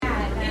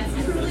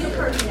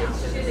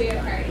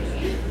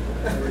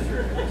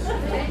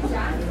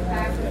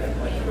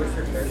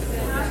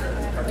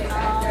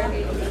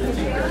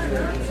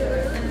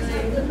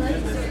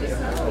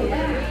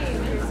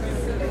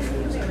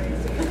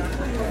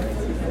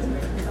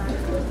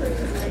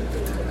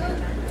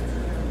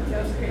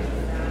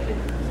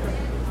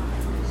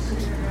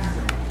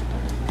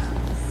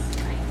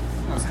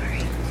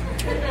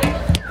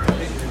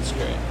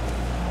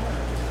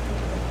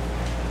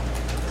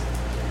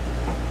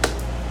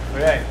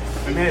Okay,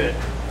 we made it.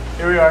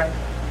 Here we are.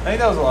 I think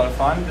that was a lot of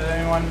fun. Did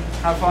anyone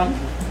have fun?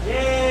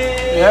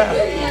 Yay!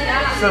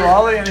 Yeah? So,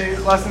 Ollie, any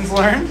lessons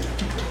learned?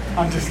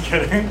 I'm just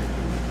kidding.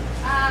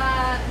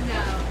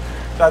 No.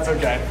 That's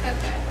okay.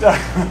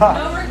 Okay.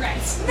 No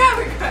regrets. No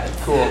regrets.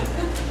 Cool.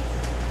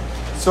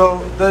 So,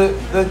 the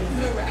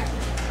No wreck.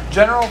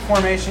 general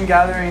formation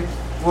gathering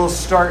will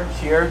start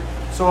here.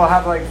 So we'll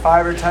have like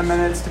 5 or 10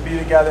 minutes to be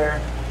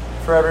together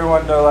for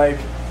everyone to like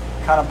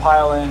kind of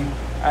pile in.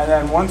 And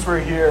then once we're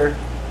here,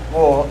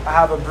 we'll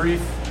have a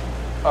brief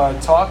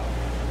talk,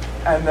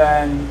 and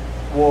then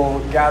we'll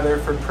gather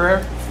for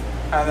prayer,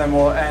 and then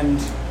we'll end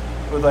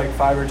with like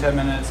 5 or 10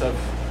 minutes of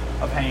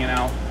hanging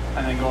out,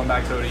 and then going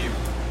back to ODU.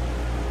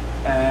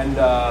 And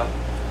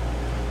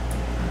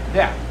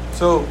yeah,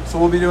 so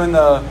we'll be doing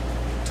the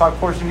talk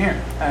portion here,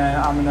 and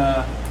I'm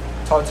gonna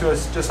talk to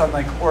us just on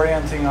like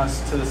orienting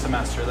us to the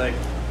semester, like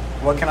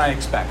what can I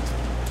expect?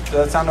 Does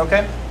that sound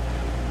okay?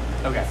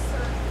 Okay,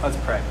 let's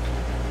pray.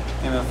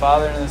 In the name of the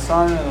Father, and the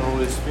Son, and the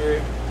Holy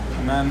Spirit.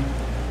 Amen.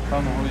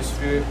 Come, Holy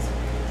Spirit.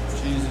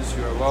 Jesus,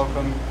 you are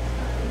welcome.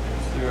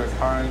 You are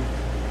kind.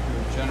 You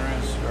are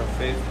generous. You are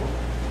faithful.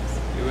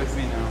 Be with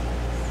me now.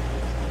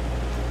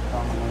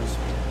 Come, Holy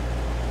Spirit.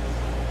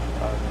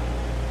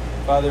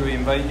 Father, we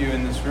invite you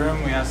in this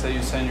room. We ask that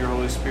you send your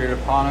Holy Spirit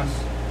upon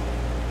us.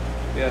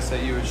 We ask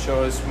that you would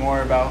show us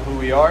more about who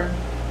we are.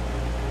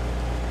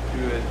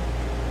 You would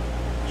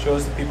show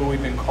us the people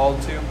we've been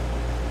called to.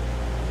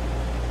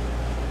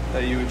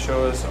 That you would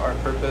show us our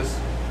purpose.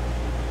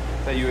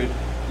 That you would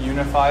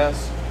unify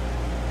us.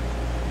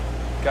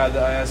 God,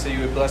 I ask that you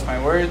would bless my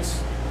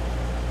words,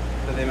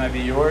 that they might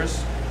be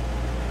yours.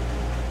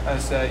 I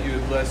ask that you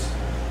would bless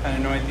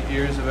and anoint the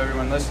ears of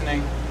everyone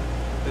listening,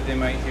 that they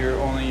might hear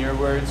only your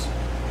words.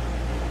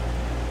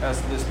 I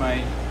ask that this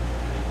might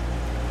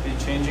be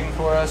changing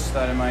for us,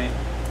 that it might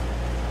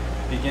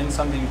begin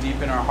something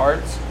deep in our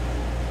hearts,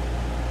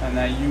 and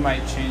that you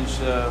might change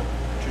the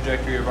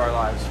trajectory of our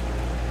lives.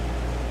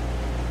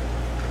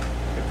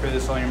 I pray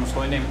this all in your most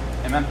holy name.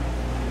 Amen.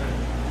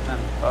 Amen.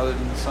 Father,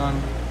 and the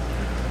Son,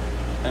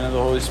 and of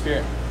the Holy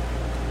Spirit.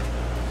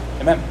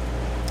 Amen.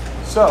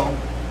 So,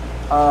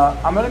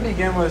 I'm going to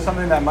begin with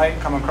something that might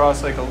come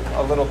across like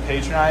a little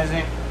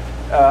patronizing.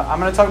 I'm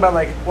going to talk about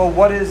like, well,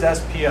 what is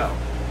SPO?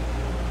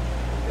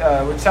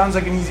 Which sounds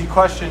like an easy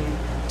question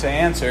to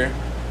answer,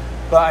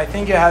 but I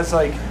think it has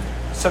like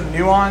some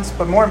nuance,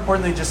 but more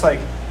importantly, just like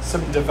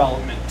some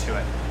development to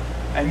it.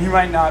 And you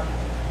might not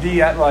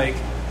be at like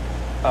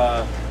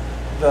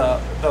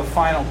the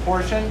final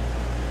portion,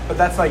 but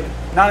that's like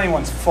not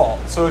anyone's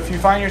fault. So if you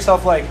find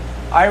yourself like,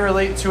 I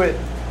relate to it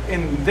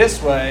in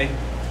this way,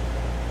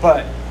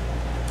 but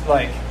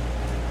like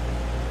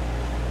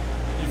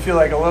you feel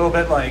like a little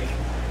bit like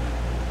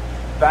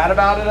bad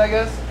about it, I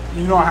guess,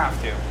 you don't have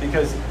to,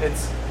 because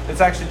it's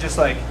actually just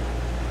like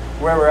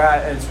where we're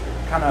at. It's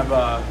kind of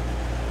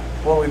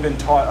what we've been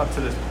taught up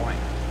to this point.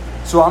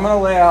 So I'm going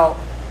to lay out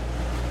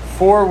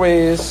 4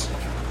 ways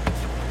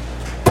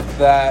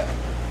that,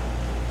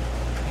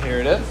 here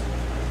it is,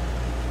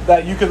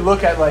 that you could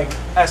look at like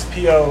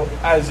SPO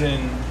as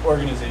in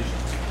organizations.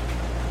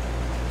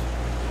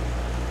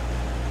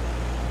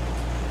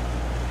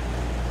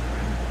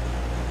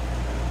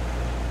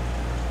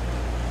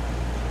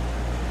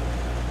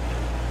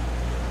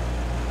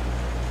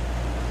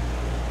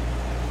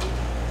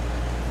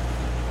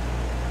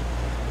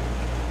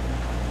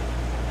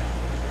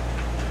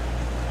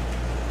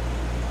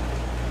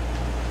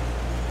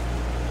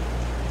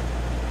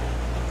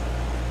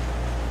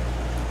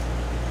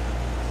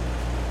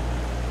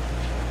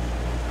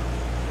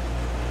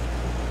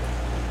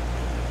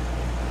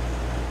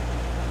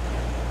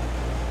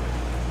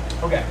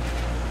 Okay,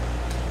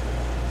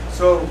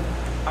 so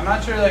I'm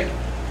not sure like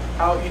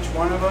how each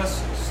one of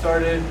us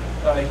started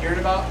hearing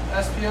about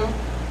SPO,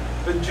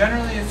 but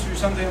generally it's through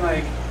something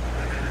like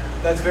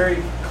that's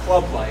very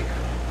club-like.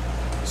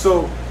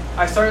 So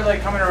I started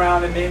like coming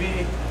around, and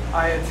maybe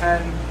I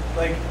attend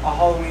like a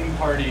Halloween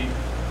party,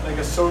 like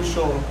a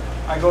social.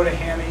 I go to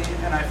Hammy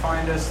and I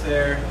find us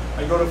there.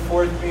 I go to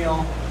Fourth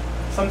Meal,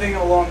 something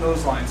along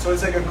those lines. So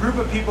it's like a group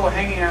of people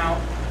hanging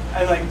out,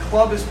 and like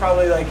club is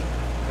probably like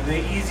the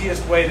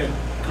easiest way to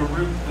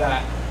group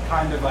that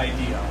kind of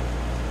idea.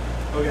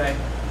 Okay?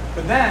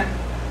 But then,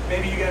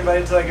 maybe you get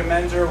invited to like a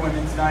men's or a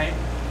women's night,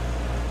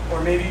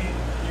 or maybe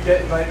you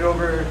get invited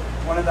over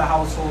one of the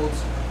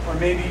households, or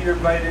maybe you're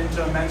invited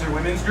into a men's or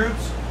women's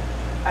groups,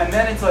 and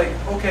then it's like,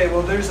 okay,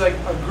 well there's like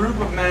a group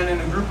of men and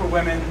a group of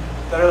women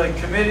that are like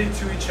committed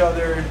to each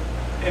other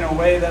in a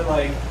way that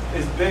like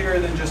is bigger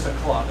than just a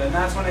club, and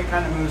that's when it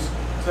kind of moves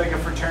to like a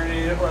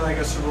fraternity or like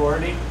a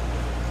sorority.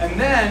 And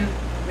then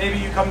maybe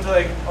you come to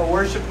like a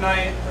worship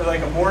night or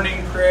like a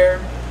morning prayer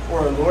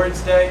or a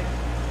Lord's Day,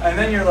 and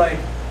then you're like,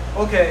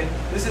 okay,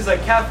 this is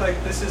like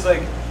Catholic, this is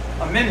like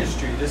a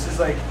ministry, this is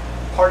like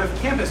part of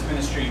campus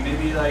ministry.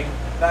 Maybe like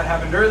that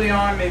happened early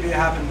on, maybe it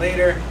happened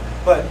later,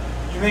 but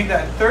you make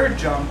that third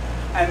jump,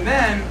 and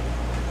then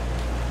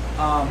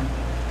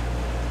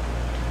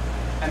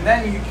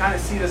you kind of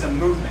see it as a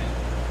movement.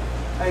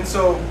 And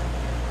so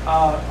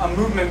a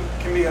movement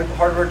can be a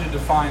hard word to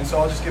define, so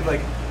I'll just give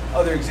like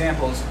other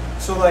examples.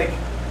 So like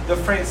the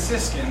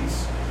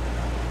Franciscans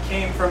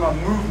came from a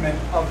movement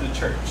of the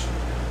church.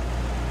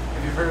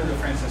 If you've heard of the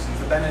Franciscans,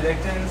 the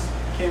Benedictines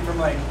came from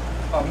like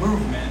a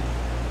movement.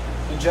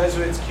 The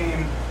Jesuits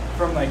came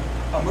from like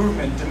a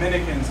movement.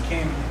 Dominicans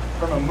came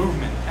from a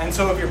movement. And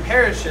so if your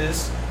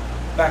parishes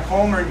back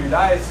home or in your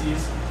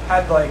diocese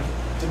had like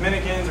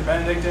Dominicans or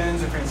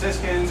Benedictines or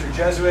Franciscans or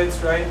Jesuits,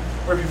 right?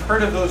 Or if you've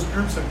heard of those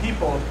groups of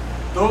people,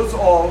 those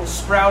all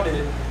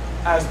sprouted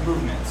as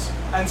movements.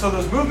 And so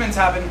those movements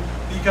happen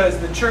because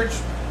the church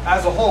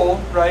as a whole,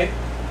 right,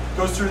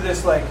 goes through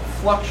this like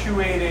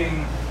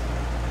fluctuating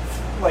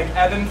like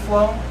ebb and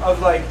flow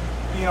of like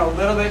being a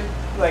little bit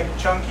like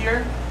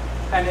chunkier,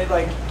 and it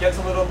like gets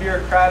a little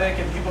bureaucratic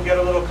and people get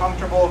a little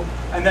comfortable,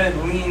 and then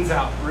it leans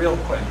out real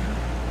quick,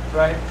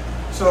 right?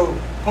 So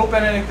Pope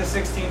Benedict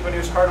XVI, when he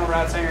was Cardinal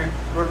Ratzinger,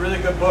 wrote a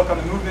really good book on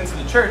the movements of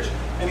the church,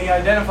 and he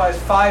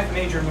identifies 5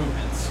 major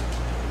movements.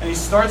 And he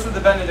starts with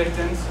the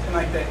Benedictines in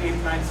like the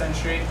 8th, 9th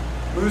century,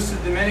 moves to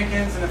the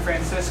Dominicans and the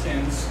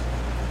Franciscans,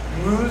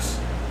 moves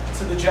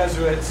to the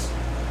Jesuits,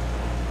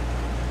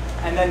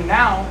 and then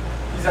now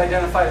he's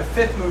identified a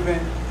 5th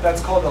movement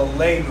that's called a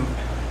lay movement.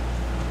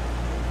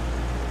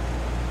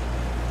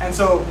 And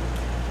so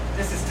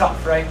this is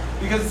tough, right?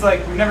 Because it's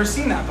like we've never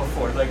seen that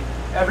before. Like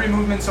every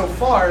movement so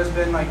far has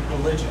been like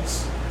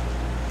religious.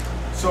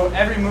 So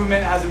every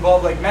movement has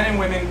involved like men and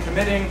women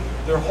committing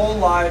their whole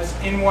lives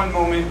in one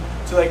moment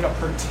to like a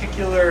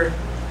particular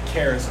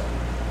charism,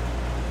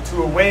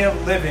 to a way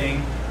of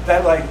living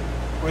that like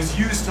was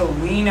used to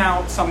lean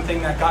out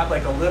something that got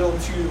like a little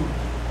too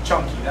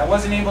chunky, that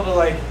wasn't able to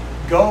like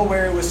go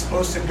where it was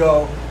supposed to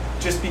go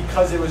just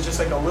because it was just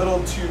like a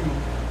little too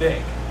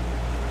big,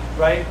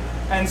 right?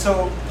 And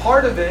so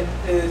part of it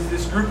is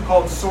this group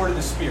called Sword of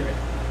the Spirit,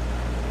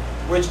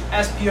 which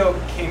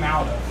SPO came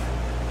out of.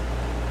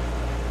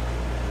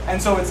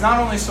 And so it's not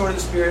only Sword of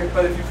the Spirit,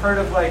 but if you've heard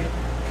of like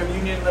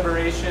Communion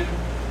Liberation,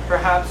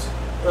 perhaps,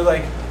 or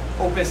like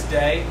Opus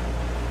Dei,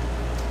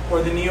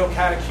 or the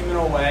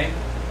Neo-Catechumenal Way,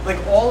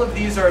 like all of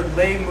these are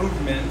lay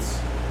movements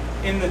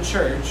in the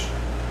church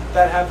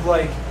that have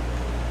like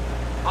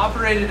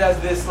operated as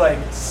this like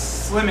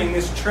slimming,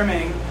 this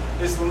trimming,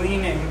 this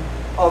leaning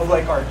of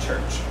like our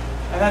church.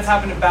 And that's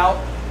happened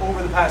about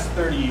over the past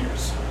 30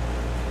 years.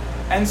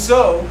 And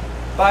so,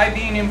 by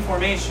being in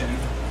formation,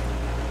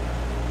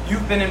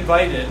 you've been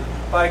invited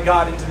by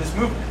God into this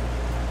movement.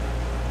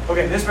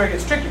 Okay, this is where it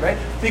gets tricky, right?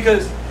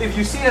 Because if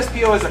you see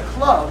SPO as a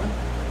club,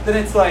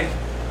 then it's like,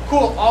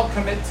 cool, I'll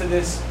commit to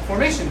this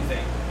formation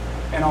thing.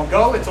 And I'll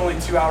go, it's only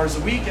 2 hours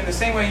a week, in the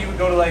same way you would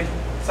go to like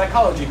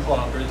psychology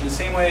club, or the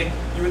same way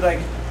you would like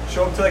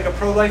show up to like a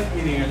pro-life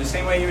meeting, or the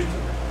same way you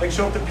would like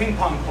show up to ping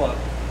pong club.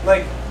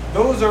 Like,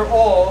 those are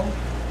all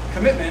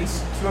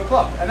commitments to a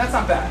club, and that's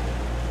not bad,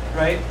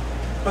 right?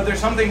 But there's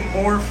something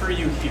more for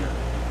you here.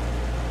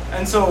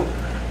 And so,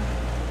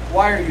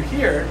 why are you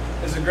here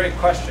is a great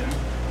question.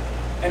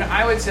 And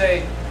I would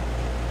say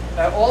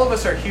that all of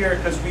us are here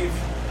because we've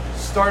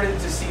started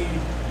to see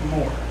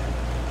more.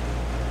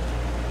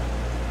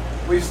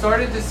 We've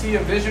started to see a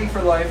vision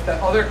for life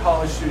that other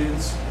college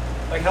students,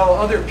 like how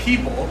other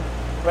people,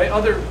 right,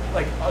 other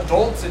like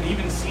adults and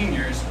even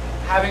seniors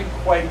haven't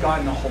quite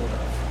gotten a hold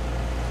of.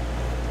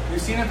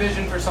 We've seen a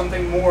vision for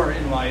something more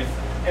in life,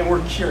 and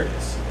we're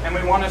curious, and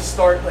we want to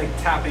start like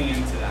tapping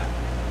into that.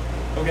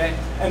 Okay?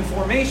 And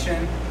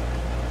formation,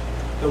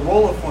 the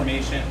role of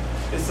formation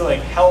is to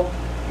like help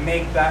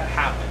make that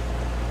happen.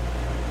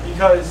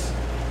 Because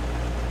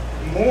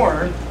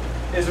more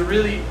is a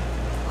really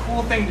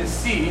cool thing to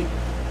see,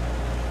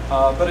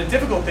 but a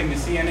difficult thing to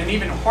see, and an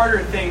even harder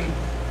thing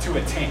to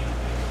attain.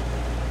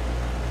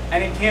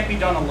 And it can't be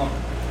done alone.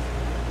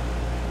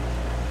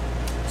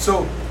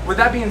 So, with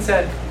that being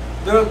said,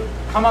 there'll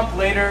come up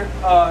later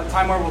a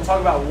time where we'll talk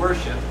about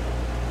worship.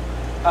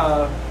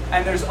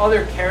 And there's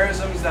other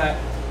charisms that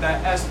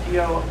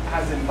SPO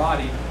has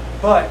embodied.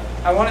 But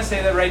I want to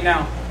say that right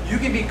now, you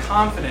can be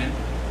confident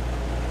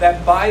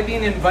that by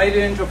being invited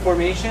into a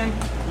formation,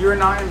 you're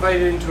not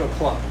invited into a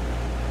club.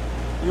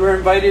 You are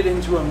invited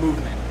into a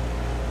movement.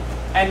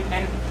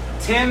 And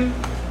Tim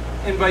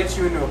invites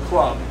you into a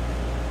club.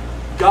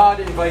 God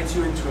invites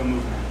you into a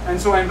movement.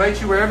 And so I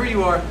invite you wherever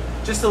you are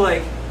just to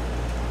like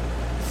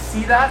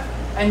see that,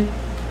 and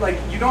like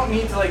you don't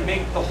need to like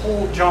make the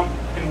whole jump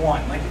in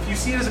one. Like if you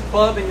see it as a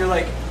club and you're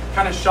like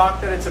kind of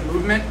shocked that it's a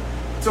movement,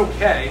 it's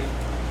okay.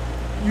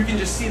 You can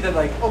just see that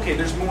like, okay,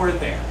 there's more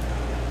there.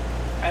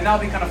 And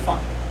that'll be kind of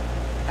fun.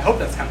 I hope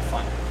that's kind of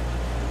fun.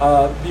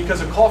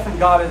 Because a call from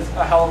God is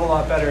a hell of a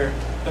lot better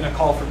than a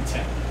call from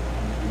Tim.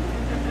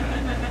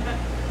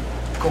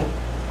 Cool.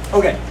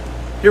 Okay,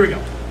 here we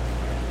go.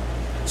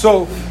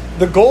 So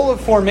the goal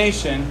of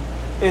formation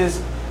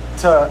is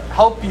to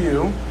help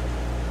you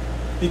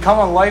become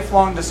a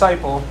lifelong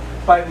disciple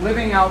by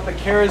living out the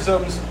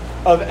charisms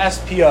of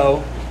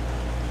SPO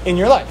in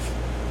your life.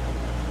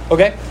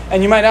 Okay?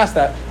 And you might ask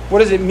that, what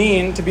does it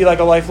mean to be like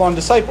a lifelong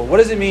disciple? What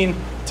does it mean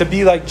to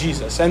be like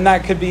Jesus? And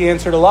that could be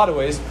answered a lot of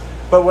ways.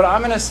 But what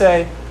I'm going to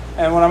say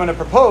And what I'm going to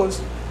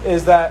propose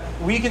is that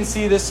we can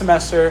see this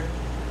semester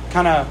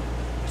kind of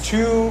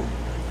two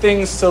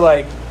things to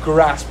like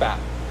grasp at.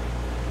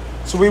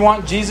 So we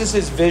want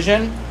Jesus'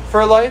 vision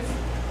for life,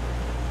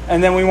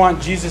 and then we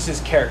want Jesus'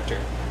 character.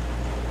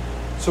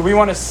 So we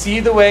want to see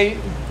the way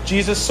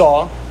Jesus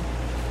saw,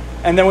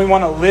 and then we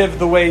want to live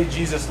the way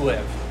Jesus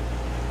lived.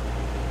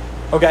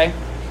 Okay?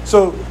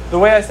 So the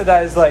way I said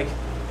that is like,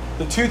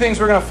 the two things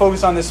we're going to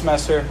focus on this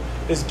semester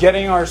is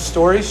getting our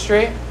story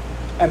straight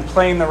and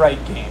playing the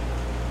right game.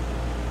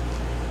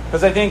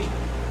 Because I think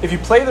if you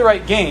play the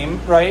right game,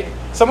 right,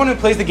 someone who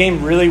plays the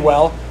game really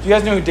well, do you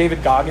guys know who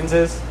David Goggins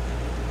is?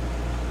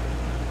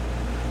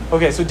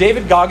 Okay, so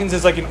David Goggins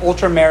is like an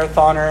ultra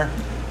marathoner.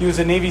 He was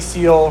a Navy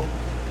SEAL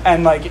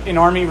and like an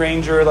Army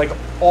Ranger, like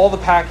all the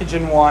package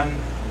in one.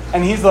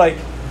 And he's like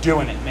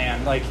doing it,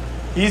 man. Like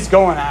he's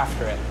going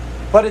after it.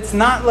 But it's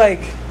not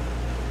like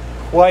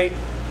quite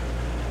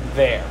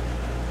there,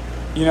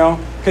 you know,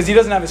 because he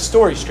doesn't have his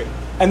story straight.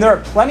 And there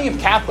are plenty of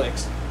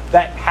Catholics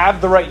that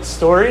have the right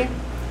story,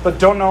 but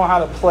don't know how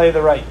to play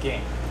the right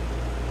game.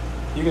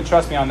 You can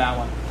trust me on that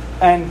one.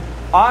 And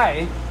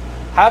I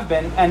have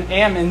been and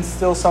am in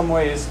still some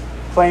ways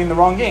playing the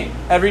wrong game.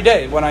 Every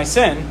day when I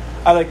sin,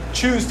 I like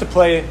choose to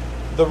play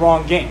the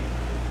wrong game.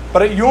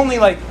 But you only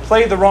like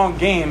play the wrong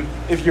game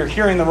if you're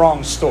hearing the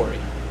wrong story.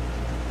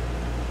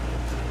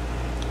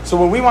 So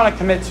what we want to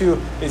commit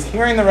to is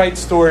hearing the right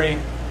story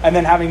and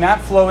then having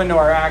that flow into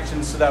our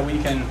actions so that we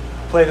can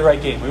play the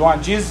right game. We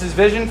want Jesus'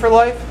 vision for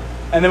life,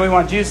 and then we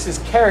want Jesus'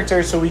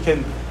 character so we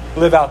can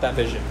live out that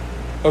vision.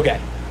 Okay.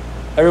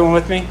 Everyone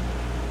with me?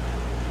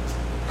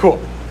 Cool.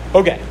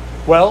 Okay.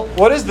 Well,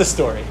 what is the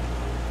story?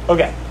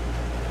 Okay.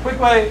 Quick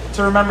way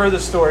to remember the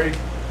story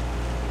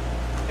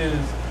is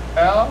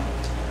LSSL.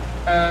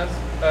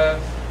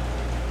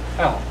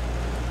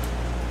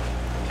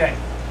 Okay.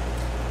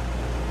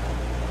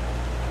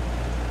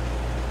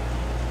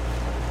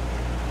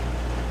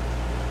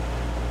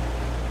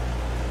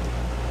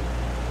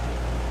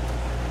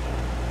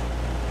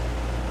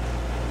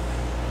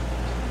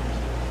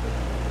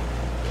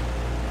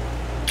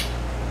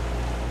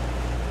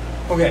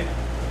 Okay.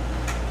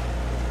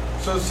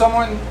 So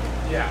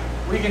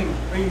we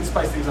can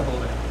spice things up a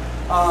little bit.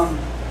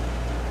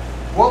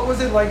 What was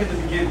it like at the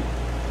beginning?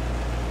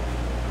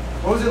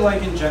 What was it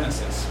like in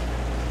Genesis?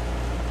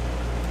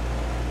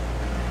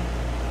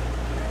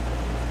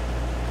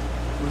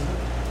 What was it?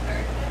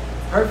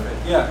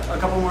 Perfect. Yeah. A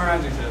couple more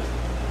adjectives.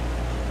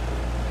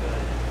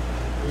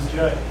 It was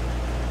good.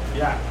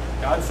 Yeah.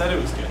 God said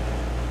it was good.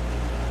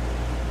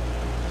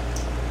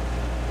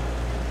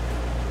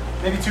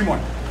 Maybe two more.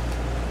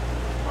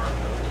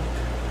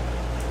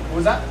 What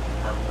was that?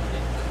 Harmony.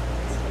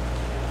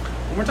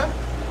 One more time?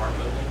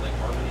 Harmony, like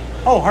harmony.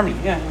 Like Oh, harmony.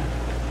 Yeah.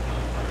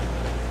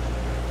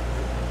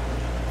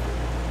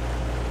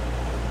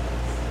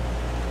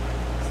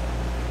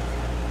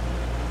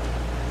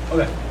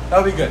 Okay,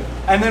 that'll be good.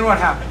 And then what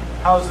happened?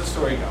 How does the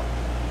story go?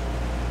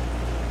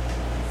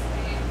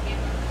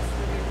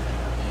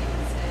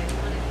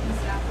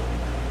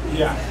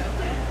 Yeah.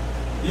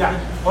 Yeah.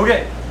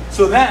 Okay.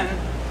 So then.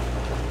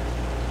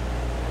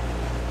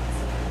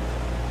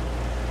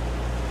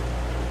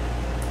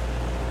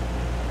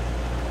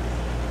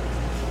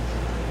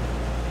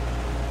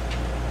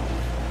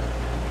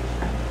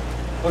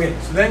 Okay,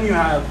 so then you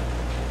have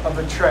a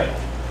betrayal.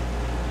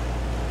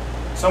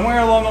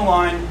 Somewhere along the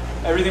line,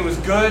 everything was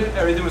good,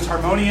 everything was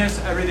harmonious,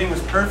 everything was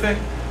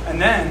perfect,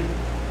 and then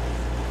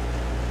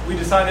we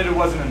decided it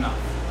wasn't enough.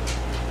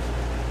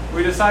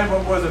 We decided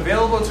what was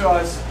available to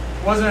us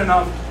wasn't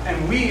enough,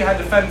 and we had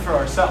to fend for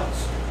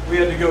ourselves. We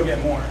had to go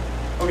get more.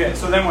 Okay,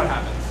 so then what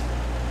happens?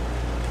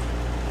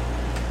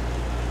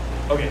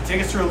 Okay,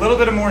 take us through a little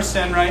bit of more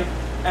sin, right?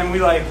 And we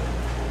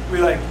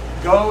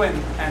go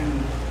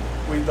and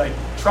we like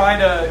try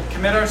to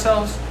commit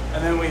ourselves,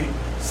 and then we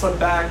slip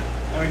back,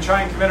 and we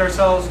try and commit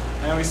ourselves,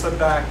 and then we slip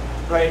back,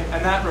 right?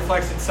 And that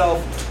reflects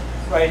itself,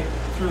 right,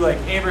 through like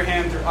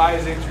Abraham, through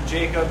Isaac, through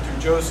Jacob, through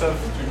Joseph,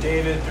 through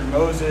David, through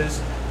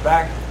Moses,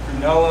 back through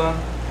Noah,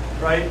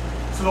 right?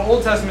 So the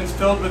Old Testament's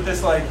filled with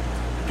this like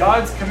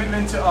God's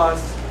commitment to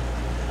us,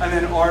 and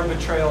then our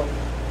betrayal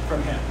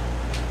from Him.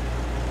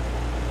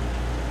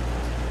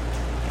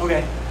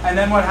 Okay, and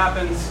then what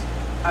happens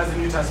as the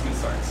New Testament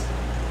starts?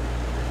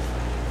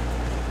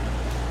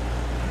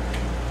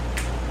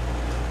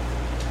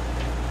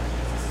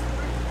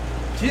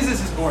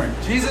 Jesus is born.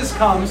 Jesus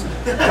comes.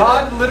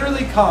 God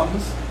literally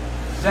comes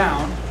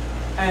down,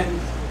 and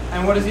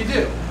what does He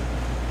do?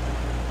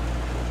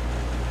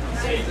 He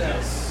saves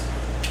us.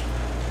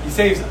 He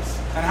saves us.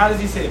 And how does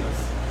He save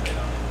us?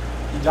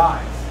 He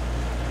dies.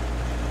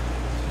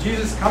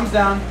 Jesus comes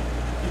down.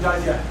 He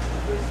dies yet.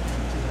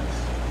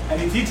 And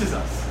He teaches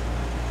us.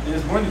 He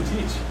does more than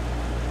teach.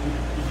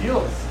 He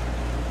heals.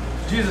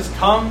 Jesus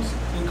comes,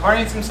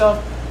 incarnates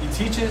Himself, He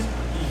teaches,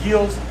 He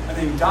heals, and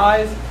then He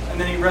dies,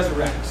 and then He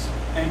resurrects.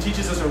 And He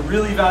teaches us a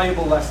really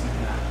valuable lesson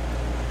in that,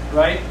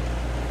 right?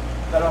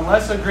 That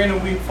unless a grain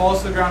of wheat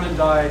falls to the ground and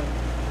dies,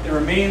 it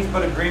remains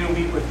but a grain of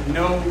wheat with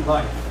no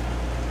life.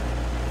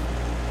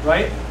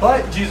 right?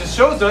 But Jesus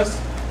shows us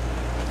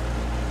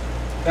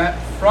that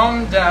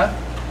from death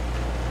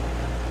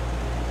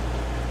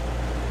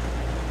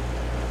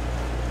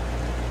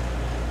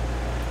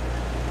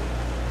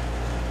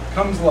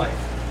comes life,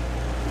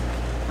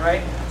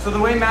 right? So the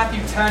way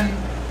Matthew 10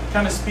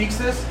 kind of speaks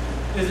this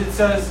is it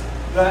says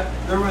that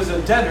there was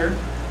a debtor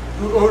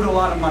who owed a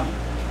lot of money.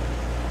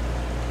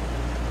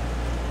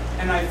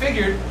 And I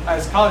figured,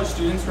 as college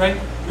students, right,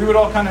 we would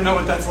all kind of know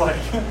what that's like.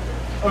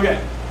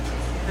 Okay.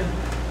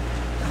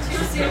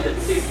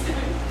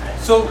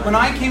 So when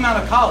I came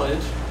out of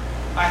college,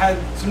 I had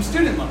some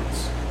student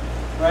loans,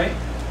 right?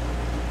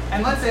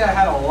 And let's say I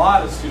had a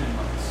lot of student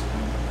loans,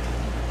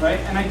 right?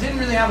 And I didn't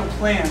really have a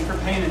plan for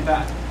paying it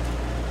back.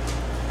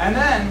 And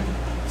then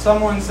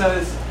someone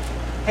says,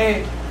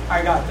 hey,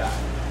 I got that.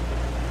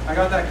 I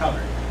got that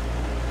covered.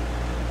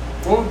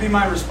 What would be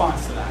my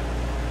response to that?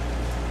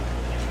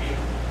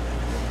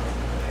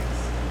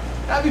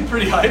 That'd be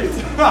pretty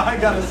hyped, I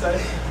gotta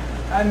say.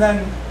 And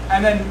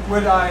then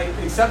would I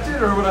accept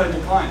it or would I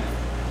decline it?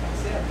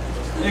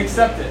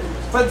 Accept it.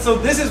 But so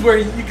this is where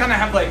you kind of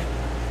have like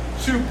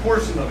two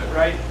portions of it,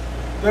 right?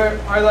 There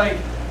are like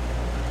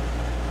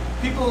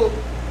people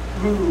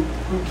who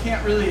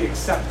can't really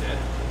accept it.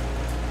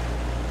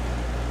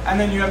 And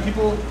then you have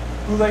people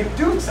who like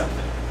do accept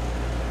it.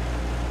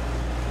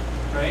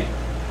 Right?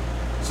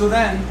 So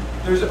then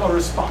there's a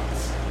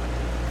response.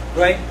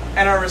 Right?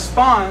 And our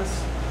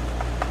response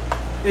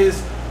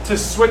is to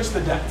switch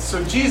the debts.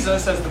 So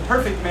Jesus, as the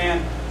perfect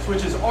man,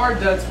 switches our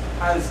debts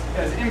as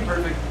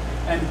imperfect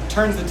and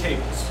turns the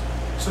tables.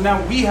 So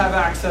now we have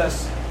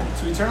access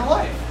to eternal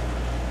life.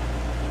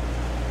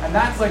 And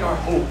that's like our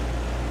hope.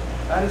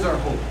 That is our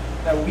hope.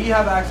 That we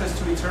have access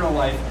to eternal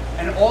life,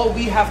 and all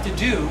we have to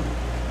do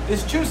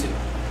is choose it.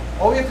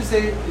 All we have to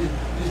say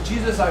is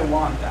Jesus, I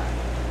want that.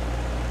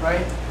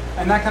 Right?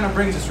 And that kind of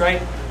brings us,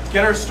 right? To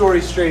get our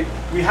story straight,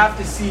 we have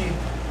to see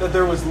that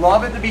there was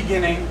love at the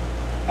beginning,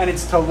 and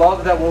it's to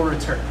love that will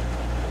return.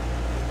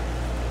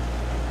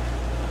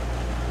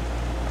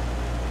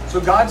 So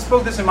God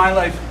spoke this in my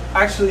life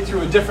actually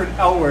through a different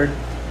L word.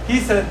 He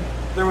said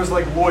there was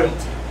like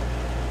loyalty.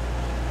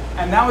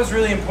 And that was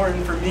really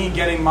important for me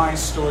getting my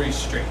story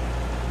straight.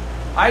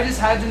 I just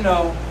had to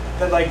know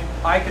that like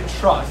I could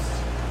trust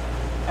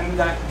and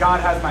that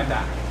God has my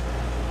back.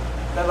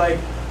 That like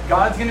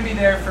God's going to be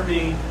there for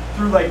me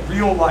through like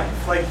real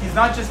life. Like he's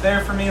not just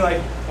there for me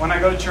like when I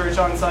go to church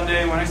on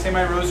Sunday, when I say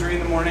my rosary in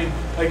the morning.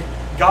 Like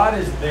God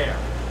is there.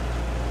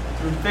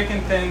 Through thick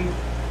and thin,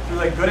 through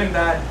like good and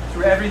bad,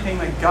 through everything,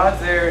 like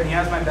God's there and he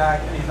has my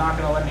back and he's not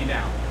going to let me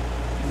down.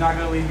 He's not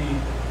going to lead me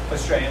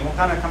astray. And we'll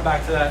kind of come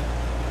back to that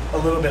a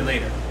little bit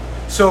later.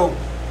 So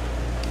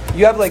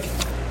you have like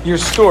your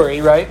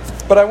story, right?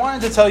 But I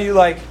wanted to tell you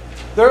like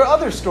there are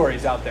other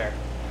stories out there.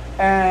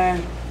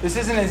 And this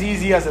isn't as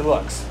easy as it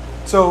looks.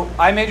 So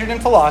I majored in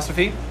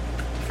philosophy.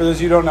 For those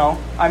of you who don't know,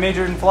 I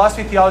majored in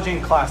philosophy, theology,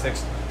 and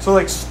classics. So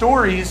like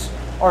stories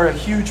are a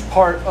huge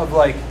part of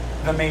like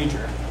the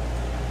major.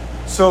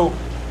 So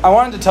I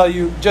wanted to tell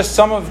you just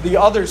some of the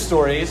other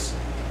stories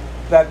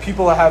that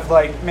people have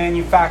like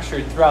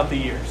manufactured throughout the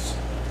years,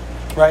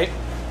 right?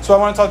 So I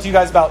want to talk to you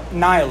guys about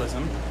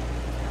nihilism,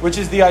 which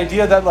is the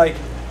idea that like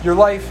your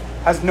life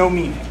has no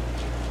meaning.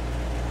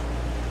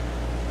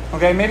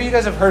 Okay, maybe you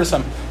guys have heard of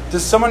some.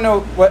 Does someone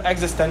know what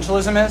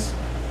existentialism is?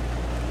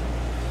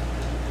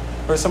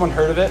 Or has someone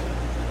heard of it?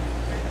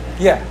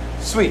 Yeah,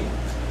 sweet.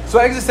 So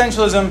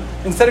existentialism,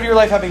 instead of your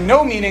life having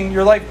no meaning,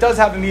 your life does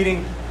have a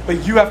meaning,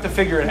 but you have to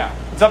figure it out.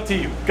 It's up to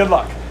you. Good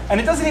luck. And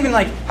it doesn't even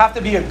like have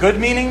to be a good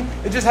meaning.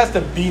 It just has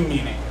to be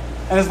meaning.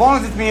 And as long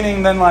as it's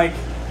meaning, then like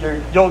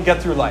you'll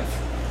get through life.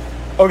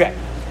 Okay.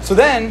 So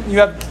then you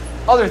have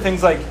other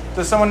things like,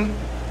 does someone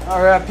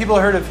or have people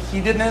heard of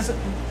hedonism?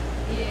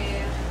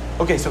 Yeah.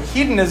 Okay, so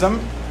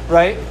hedonism,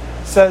 right,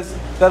 says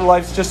that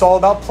life's just all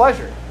about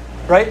pleasure,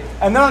 right?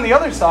 And then on the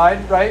other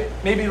side, right,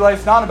 maybe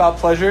life's not about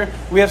pleasure.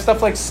 We have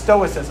stuff like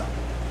stoicism.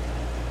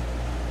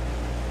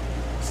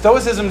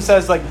 Stoicism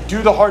says like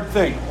do the hard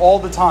thing all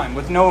the time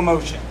with no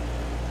emotion.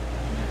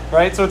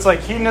 Right? So it's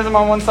like hedonism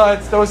on one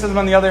side, stoicism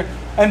on the other,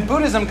 and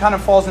Buddhism kind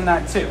of falls in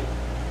that too.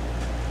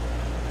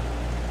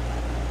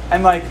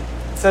 And like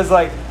it says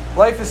like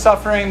life is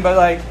suffering, but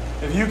like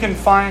if you can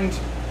find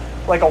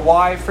like a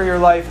why for your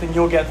life, then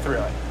you'll get through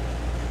it.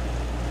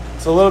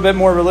 It's a little bit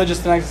more religious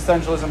than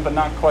existentialism, but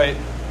not quite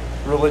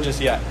religious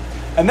yet.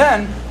 And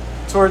then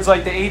towards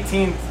like the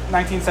 18th,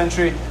 19th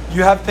century,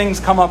 you have things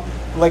come up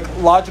like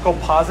logical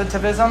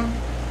positivism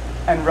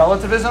and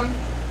relativism.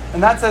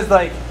 And that says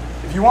like,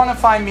 if you want to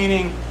find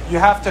meaning, you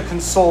have to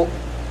consult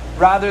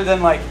rather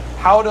than like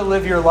how to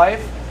live your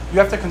life, you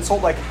have to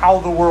consult like how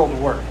the world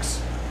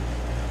works.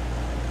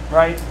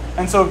 Right?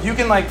 And so if you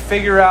can like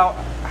figure out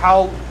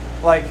how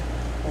like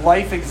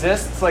life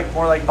exists, like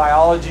more like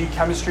biology,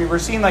 chemistry, we're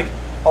seeing like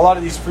a lot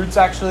of these fruits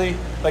actually,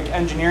 like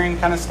engineering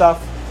kind of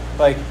stuff,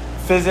 like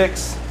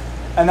physics,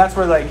 and that's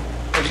where like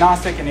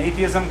agnostic and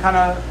atheism kind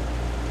of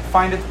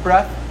find its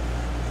breath.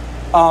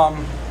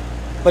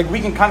 Like we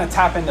can kind of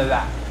tap into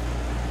that.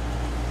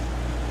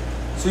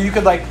 So you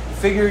could like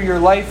figure your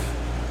life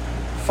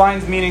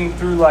finds meaning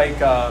through like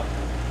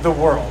the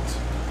world.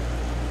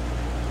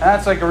 And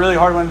that's like a really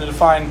hard one to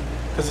define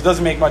because it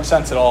doesn't make much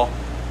sense at all.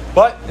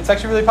 But it's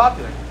actually really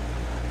popular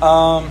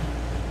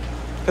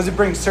because it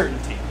brings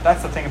certainty.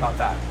 That's the thing about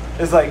that.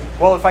 It's like,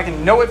 well, if I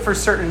can know it for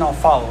certain, I'll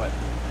follow it.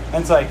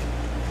 And it's like,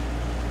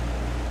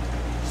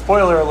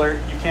 spoiler alert,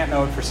 you can't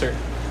know it for certain.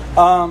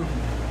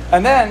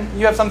 And then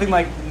you have something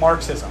like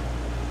Marxism,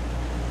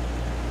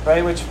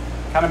 right? Which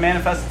kind of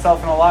manifests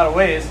itself in a lot of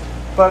ways.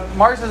 But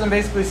Marxism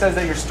basically says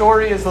that your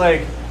story is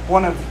like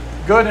one of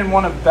good and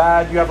one of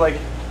bad. You have like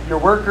your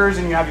workers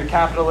and you have your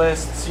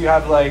capitalists. You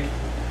have like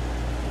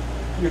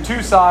your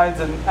two sides,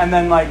 and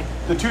then like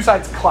the two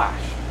sides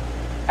clash.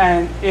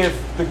 And if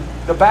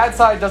the bad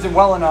side does it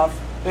well enough,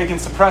 they can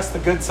suppress the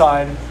good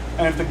side.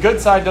 And if the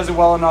good side does it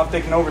well enough,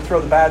 they can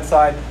overthrow the bad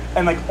side.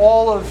 And like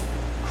all of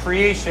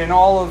creation,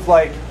 all of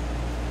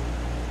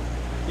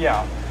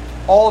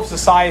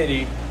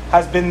society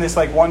has been this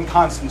like one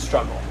constant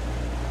struggle,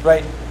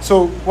 right?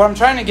 So what I'm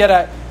trying to get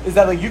at is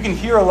that like you can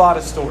hear a lot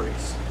of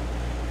stories.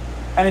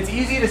 And it's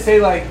easy to say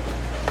like,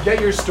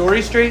 get your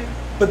story straight,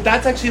 but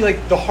that's actually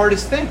like the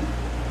hardest thing.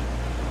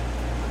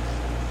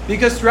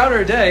 Because throughout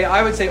our day,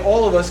 I would say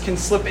all of us can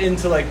slip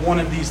into like one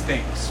of these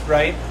things,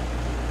 right?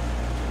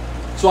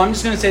 So I'm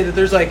just going to say that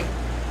there's like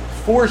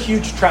 4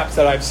 huge traps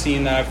that I've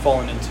seen that I've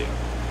fallen into,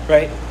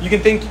 right? You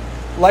can think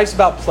life's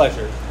about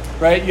pleasure,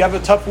 right? You have a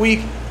tough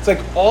week. It's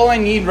like all I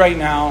need right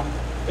now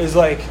is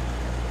like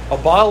a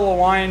bottle of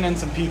wine and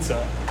some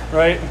pizza,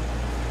 right?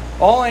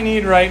 All I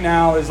need right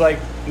now is like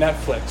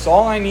Netflix.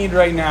 All I need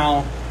right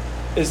now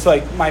is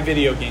like my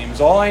video games.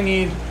 All I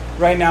need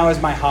right now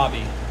is my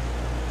hobby.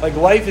 Like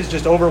life is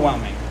just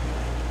overwhelming.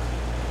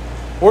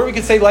 Or we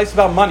could say life's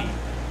about money.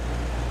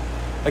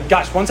 Like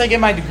gosh, once I get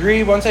my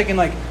degree, once I can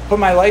like put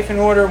my life in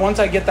order, once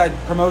I get that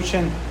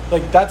promotion,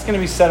 like that's going to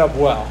be set up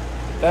well.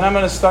 Then I'm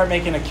going to start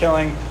making a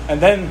killing, and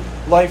then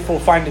life will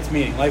find its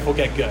meaning. Life will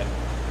get good,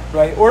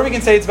 right? Or we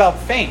can say it's about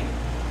fame,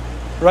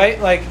 right?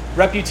 Like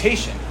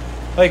reputation.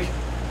 Like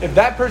if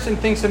that person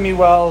thinks of me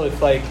well,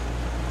 if like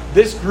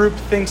this group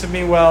thinks of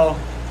me well,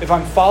 if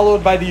I'm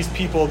followed by these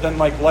people, then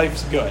like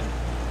life's good.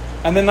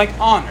 And then like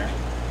honor.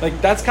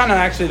 Like that's kind of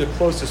actually the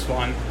closest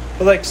one.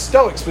 But like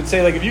Stoics would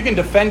say like if you can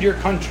defend your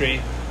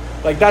country,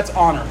 like that's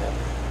honorable.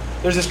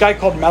 There's this guy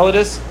called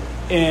Melidus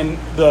in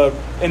the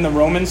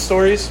Roman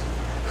stories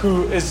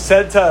who is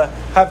said to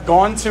have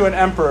gone to an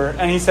emperor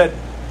and he said,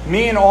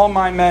 "Me and all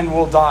my men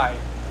will die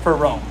for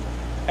Rome."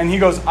 And he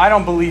goes, "I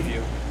don't believe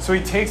you." So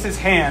he takes his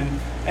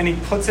hand and he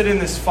puts it in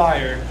this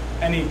fire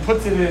and he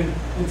puts it in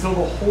until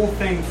the whole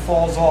thing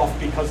falls off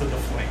because of the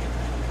flame.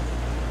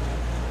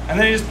 And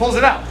then he just pulls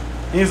it out.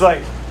 And he's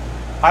like,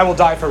 "I will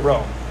die for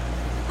Rome."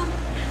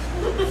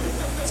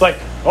 It's like,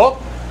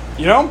 oh,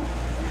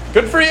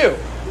 good for you.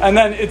 And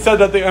then it said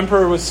that the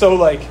emperor was so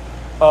like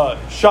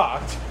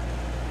shocked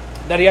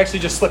that he actually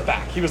just slipped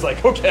back. He was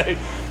like, okay,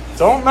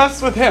 don't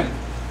mess with him.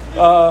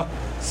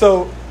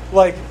 So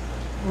like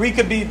we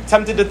could be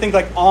tempted to think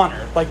like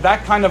honor, like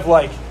that kind of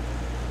like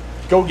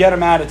go get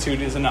him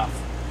attitude is enough.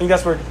 I think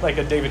that's where like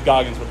a David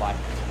Goggins would lie.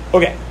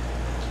 Okay,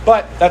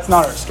 but that's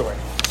not our story.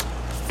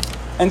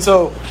 And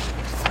so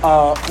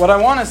what I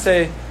want to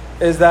say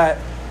is that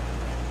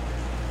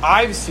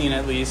I've seen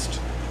at least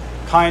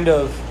kind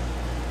of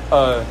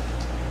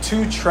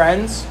 2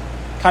 trends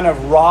kind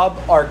of rob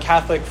our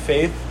Catholic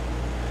faith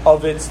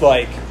of its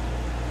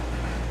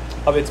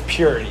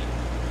purity.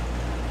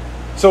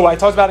 So I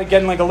talked about it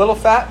getting like a little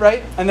fat,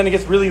 right? And then it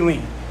gets really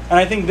lean. And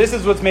I think this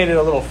is what's made it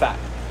a little fat.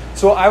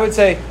 So I would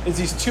say it's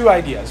these 2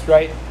 ideas,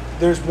 right?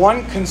 There's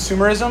one,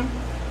 consumerism.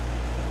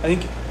 I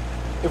think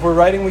if we're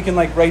writing, we can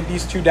like write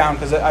these 2 down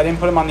because I didn't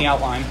put them on the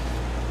outline.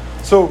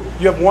 So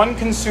you have 1,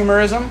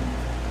 consumerism,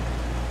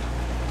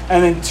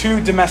 and then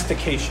 2,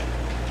 domestication.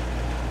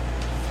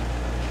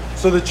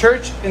 So the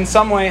church in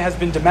some way has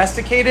been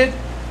domesticated,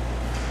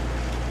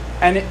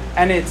 and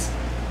its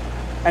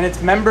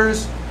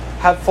members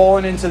have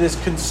fallen into this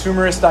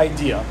consumerist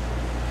idea.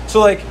 So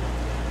like,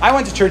 I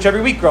went to church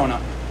every week growing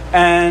up,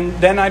 and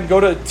then I'd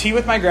go to tea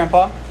with my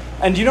grandpa,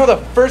 and do you know the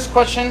first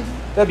question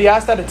that'd be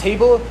asked at a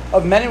table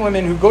of men and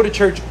women who go to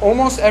church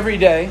almost every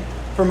day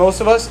for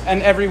most of us,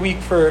 and every week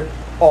for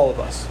all of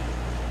us?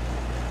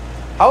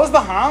 How was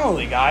the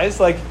homily, guys?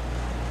 Like,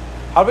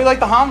 how do we like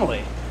the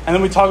homily? And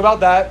then we talk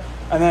about that,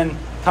 and then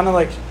kind of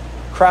like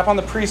crap on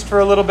the priest for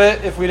a little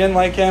bit if we didn't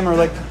like him, or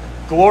like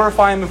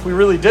glorify him if we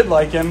really did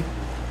like him.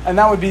 And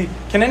that would be,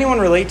 can anyone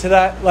relate to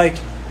that? Like,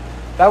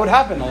 that would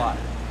happen a lot.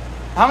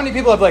 How many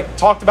people have like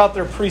talked about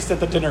their priest at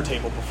the dinner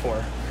table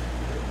before?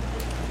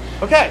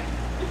 Okay.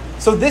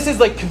 So this is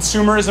like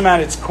consumerism at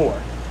its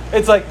core.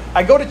 It's like,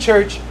 I go to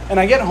church and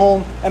I get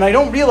home and I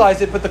don't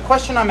realize it, but the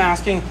question I'm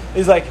asking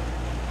is like,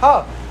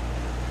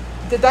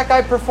 did that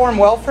guy perform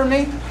well for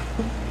me?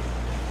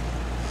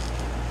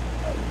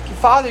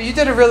 Father, you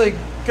did a really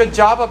good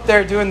job up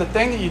there doing the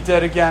thing that you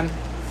did again,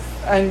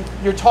 and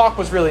your talk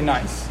was really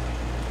nice.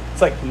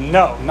 It's like,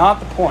 no,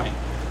 not the point,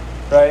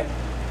 right?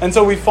 And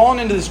so we've fallen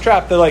into this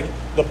trap that like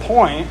the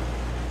point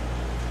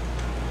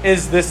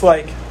is this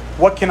like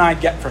what can I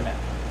get from it?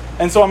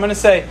 And so I'm going to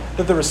say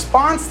that the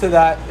response to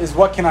that is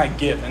what can I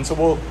give? And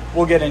so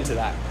we'll get into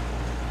that.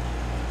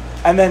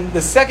 And then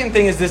the second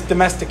thing is this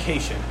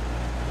domestication.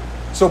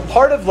 So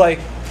part of like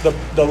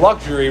the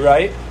luxury,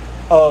 right,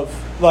 of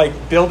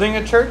like building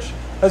a church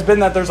has been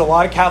that there's a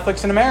lot of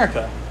Catholics in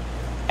America.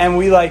 And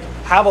we like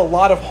have a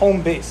lot of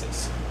home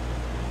bases.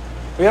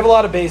 We have a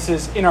lot of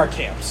bases in our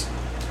camps,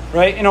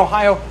 right? In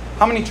Ohio,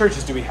 how many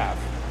churches do we have?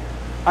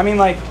 I mean,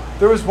 like,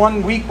 there was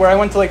one week where I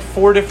went to like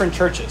 4 different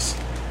churches.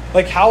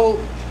 Like, how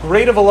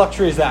great of a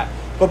luxury is that?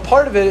 But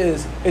part of it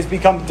is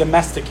become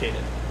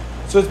domesticated.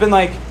 So it's been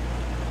like,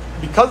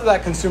 because of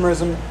that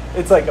consumerism,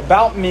 it's like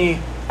about me,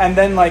 and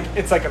then like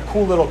it's like a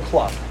cool little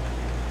club,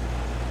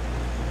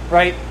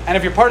 right? And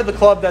if you're part of the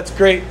club, that's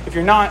great. If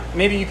you're not,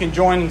 maybe you can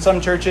join in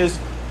some churches.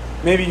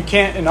 Maybe you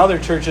can't in other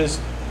churches.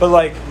 But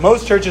like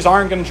most churches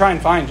aren't going to try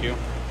and find you.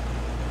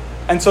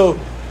 And so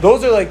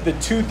those are like the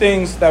 2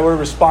 things that we're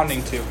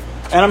responding to.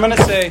 And I'm going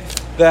to say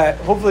that,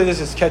 hopefully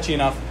this is catchy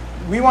enough,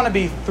 we want to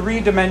be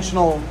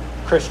 3-dimensional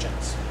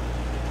Christians.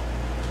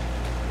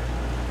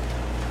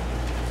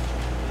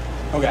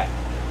 Okay.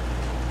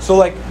 So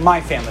like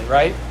my family,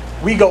 right?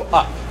 We go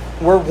up.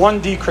 We're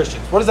 1D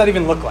Christians. What does that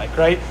even look like,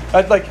 right?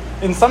 That like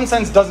in some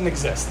sense doesn't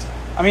exist.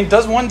 I mean,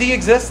 does 1D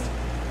exist?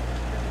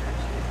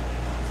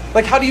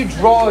 Like, how do you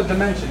draw a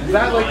dimension? Is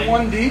that like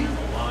 1D?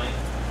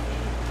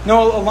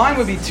 No, a line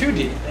would be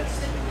 2D.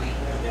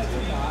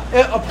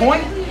 A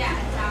point?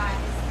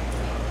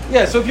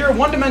 Yeah, so if you're a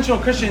 1-dimensional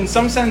Christian, in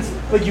some sense,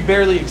 like you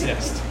barely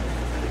exist.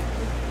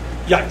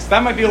 Yikes,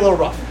 that might be a little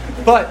rough.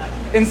 But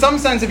in some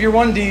sense, if you're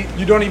 1D,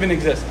 you don't even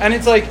exist. And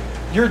it's like,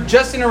 you're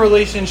just in a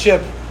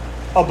relationship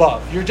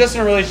above. You're just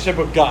in a relationship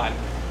with God.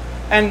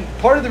 And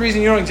part of the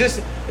reason you don't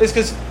exist is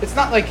because it's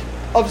not like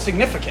of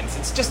significance.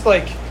 It's just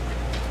like,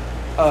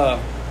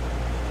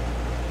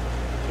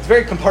 it's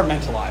very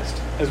compartmentalized,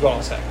 is what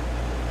I'll say.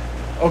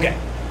 Okay.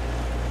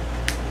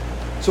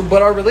 So,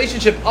 but our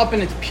relationship up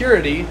in its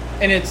purity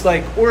and its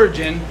like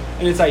origin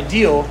and its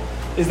ideal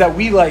is that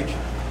we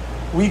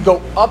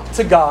go up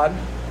to God,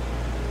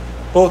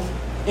 both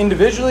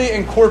individually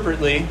and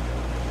corporately,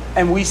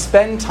 and we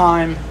spend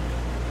time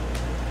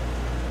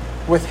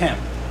with Him.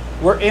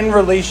 We're in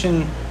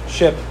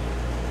relationship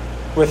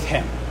with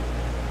Him.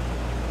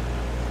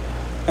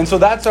 And so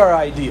that's our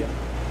idea.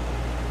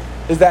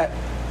 Is that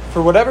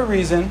for whatever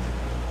reason,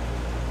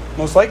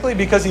 most likely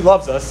because He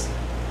loves us,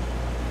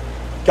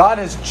 God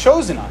has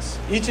chosen us,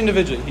 each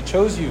individually. He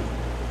chose you.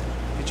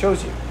 He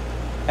chose you.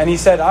 And He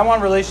said, I want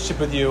a relationship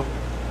with you.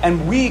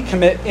 And we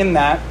commit in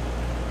that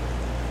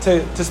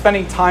to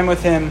spending time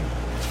with Him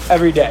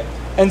every day.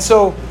 And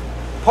so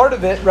part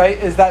of it, right,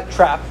 is that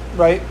trap,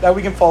 right, that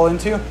we can fall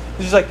into. It's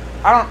just like,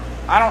 I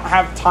don't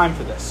have time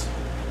for this.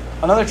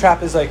 Another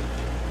trap is like,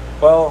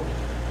 well,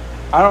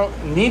 I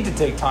don't need to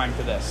take time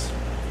for this.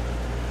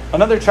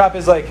 Another trap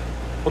is like,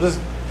 well, does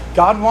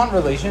God want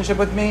relationship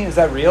with me? Is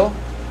that real?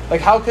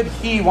 Like, how could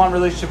He want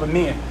relationship with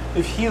me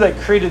if He like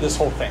created this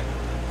whole thing?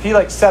 If He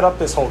like set up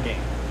this whole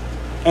game?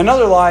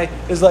 Another lie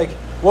is like,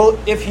 well,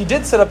 if He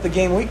did set up the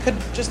game, we could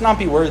just not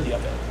be worthy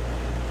of it.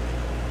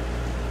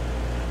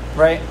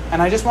 Right?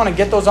 And I just want to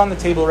get those on the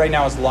table right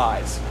now as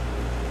lies.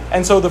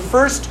 And so the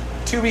first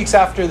 2 weeks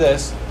after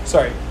this,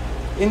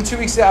 in 2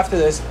 weeks after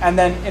this, and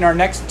then in our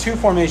next 2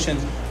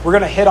 formations, we're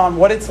going to hit on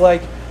what it's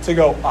like to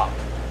go up.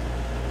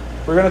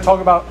 We're going to talk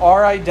about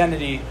our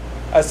identity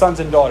as sons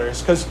and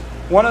daughters. Because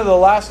one of the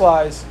last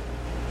lies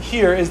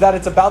here is that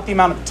it's about the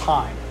amount of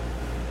time,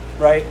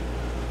 right?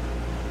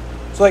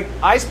 So like,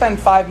 I spend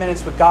 5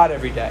 minutes with God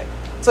every day.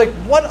 It's like,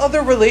 what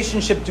other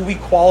relationship do we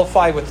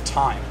qualify with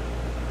time?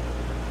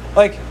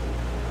 Like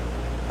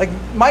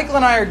Michael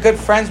and I are good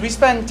friends. We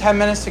spend 10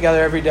 minutes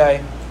together every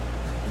day.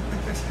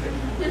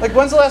 Like,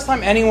 when's the last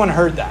time anyone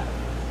heard that?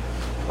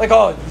 Like,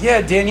 oh,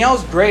 yeah,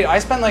 Danielle's great. I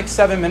spent like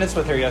 7 minutes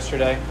with her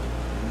yesterday.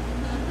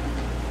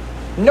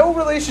 No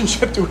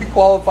relationship do we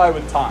qualify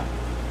with time.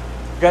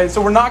 Okay, so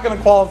we're not going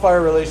to qualify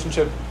our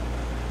relationship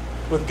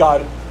with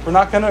God. We're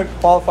not going to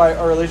qualify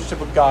our relationship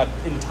with God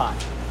in time.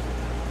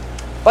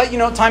 But,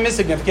 time is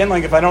significant.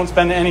 Like, if I don't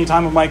spend any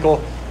time with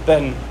Michael,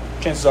 then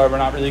chances are we're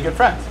not really good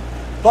friends.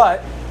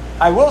 But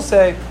I will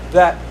say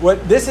that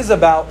what this is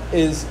about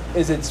is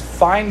it's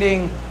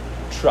finding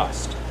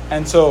trust.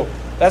 And so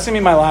that's going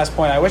to be my last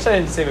point. I wish I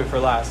didn't save it for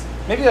last.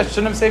 Maybe I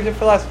shouldn't have saved it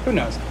for last. Who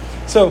knows?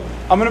 So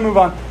I'm going to move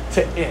on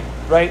to in,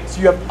 right?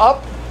 So you have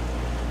up,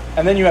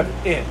 and then you have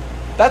in.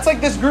 That's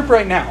like this group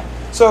right now.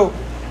 So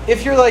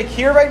if you're like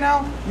here right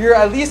now, you're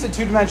at least a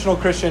 2-dimensional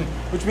Christian,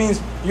 which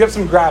means you have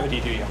some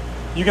gravity to you.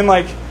 You can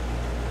like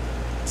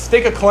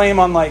stake a claim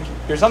on like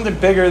you're something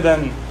bigger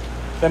than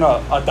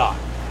a dot,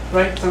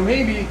 right? So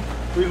maybe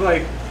we've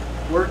like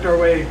worked our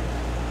way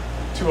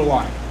to a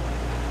line.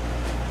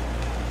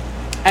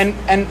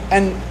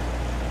 And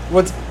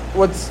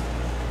what's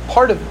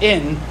part of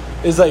in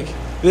is like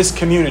this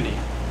community.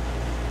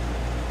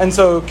 And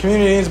so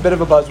community is a bit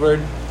of a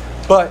buzzword,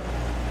 but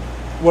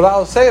what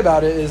I'll say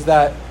about it is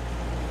that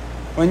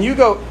when you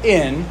go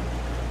in,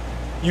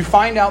 you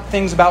find out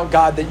things about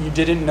God that you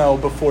didn't know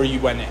before you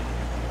went in.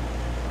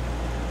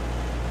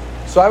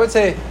 So I would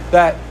say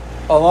that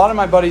a lot of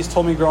my buddies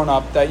told me growing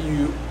up that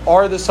you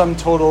are the sum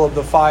total of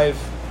the 5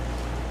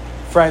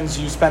 friends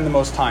you spend the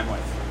most time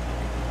with.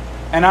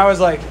 And I was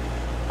like,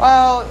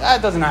 well,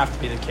 that doesn't have to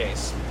be the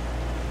case.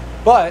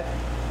 But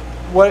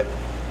what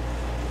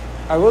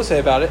I will say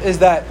about it is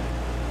that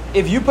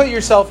if you put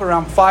yourself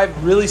around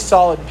 5 really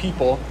solid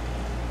people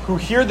who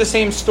hear the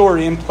same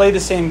story and play the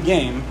same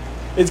game,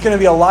 it's going to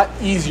be a lot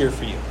easier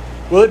for you.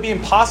 Will it be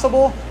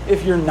impossible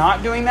if you're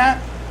not doing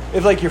that?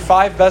 If like your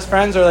 5 best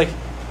friends are like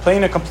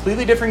playing a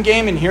completely different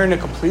game and hearing a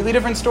completely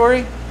different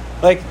story?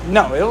 Like,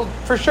 no, it'll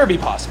for sure be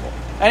possible.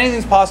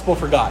 Anything's possible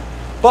for God.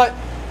 But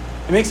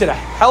it makes it a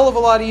hell of a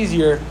lot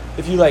easier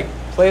if you like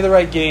play the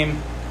right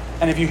game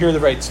and if you hear the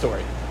right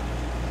story.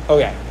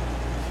 Okay.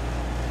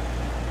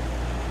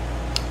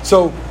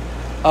 So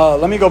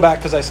let me go back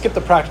because I skipped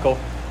the practical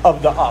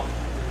of the up.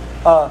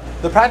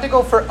 The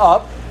practical for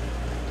up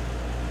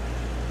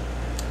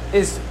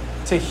is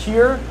to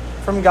hear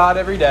from God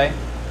every day,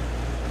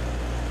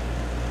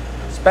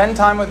 spend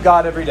time with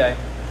God every day,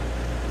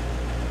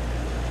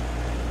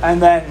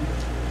 and then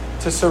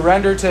to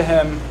surrender to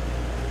Him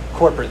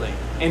corporately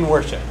in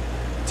worship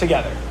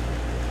together.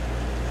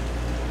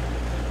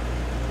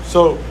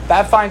 So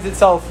that finds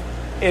itself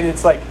in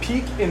its like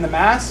peak in the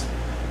Mass,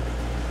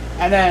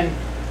 and then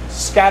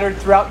scattered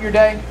throughout your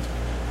day,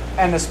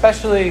 and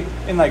especially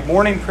in like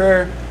morning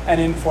prayer and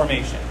in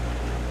formation.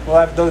 We'll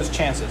have those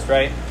chances,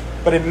 right?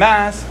 But in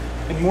Mass,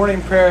 in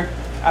morning prayer,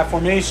 at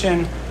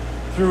formation,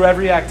 through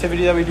every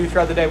activity that we do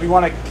throughout the day, we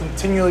want to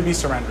continually be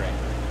surrendering.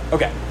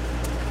 Okay.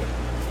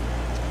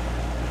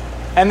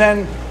 And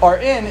then our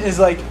in is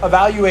like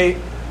evaluate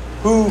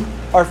who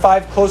our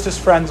 5 closest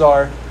friends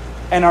are,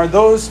 and are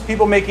those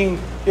people making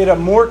it a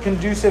more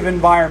conducive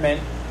environment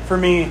for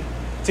me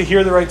to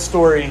hear the right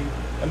story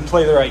and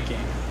play the right game.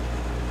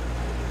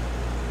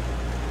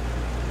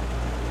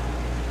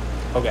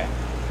 Okay.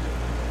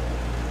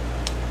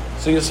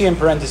 So you'll see in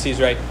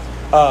parentheses, right?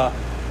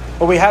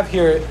 What we have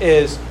here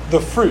is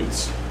the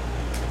fruits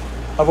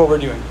of what we're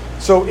doing.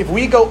 So if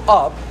we go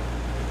up,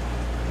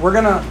 we're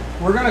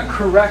gonna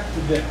correct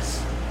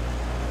this.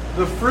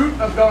 The fruit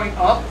of going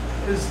up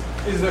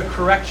is the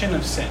correction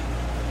of sin.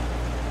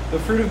 The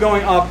fruit of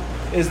going up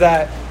is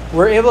that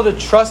we're able to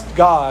trust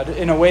God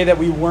in a way that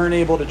we weren't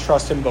able to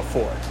trust Him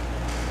before.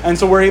 And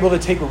so we're able to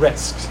take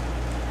risks.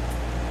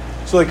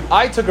 So like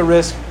I took a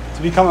risk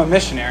to become a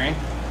missionary.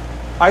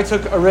 I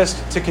took a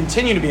risk to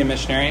continue to be a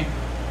missionary.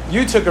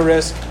 You took a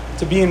risk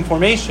to be in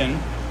formation.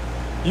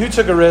 You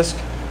took a risk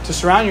to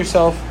surround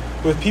yourself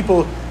with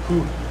people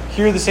who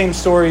hear the same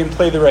story and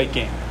play the right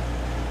game.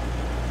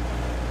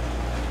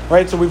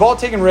 Right? So we've all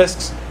taken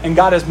risks, and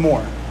God has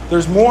more.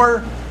 There's more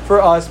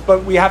for us,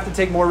 but we have to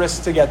take more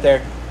risks to get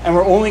there. And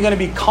we're only going to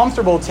be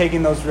comfortable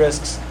taking those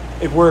risks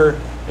if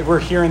we're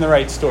hearing the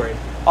right story.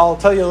 I'll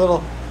tell you a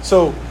little.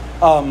 So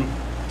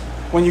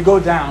when you go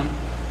down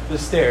the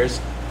stairs,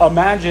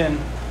 imagine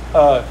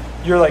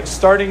you're like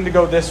starting to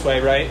go this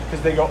way, right?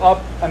 Because they go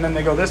up and then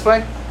they go this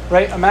way,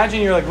 right? Imagine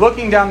you're like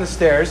looking down the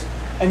stairs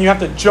and you have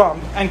to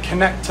jump and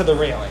connect to the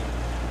railing,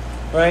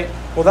 right?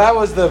 Well, that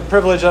was the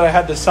privilege that I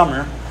had this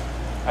summer.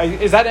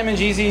 Is that image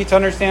easy to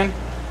understand?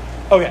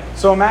 Okay,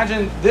 so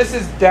imagine this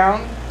is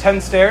down 10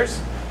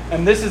 stairs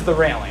and this is the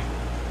railing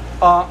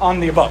on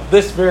the above,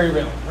 this very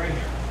railing right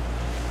here.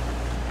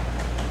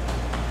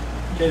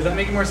 Okay, is that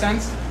making more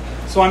sense?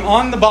 So I'm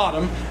on the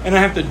bottom and I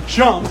have to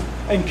jump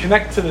and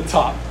connect to the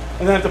top.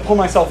 And then I have to pull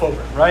myself over,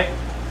 right?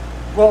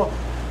 Well,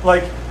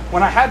 like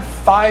when I had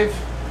 5,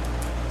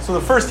 so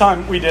the first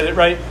time we did it,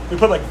 right? We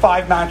put like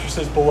 5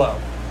 mattresses below.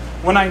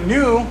 When I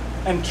knew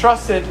and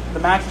trusted the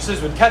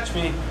mattresses would catch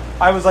me,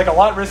 I was like a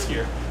lot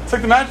riskier.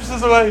 Took the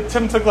mattresses away,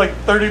 Tim took like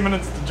 30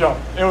 minutes to jump.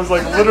 It was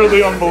like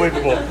literally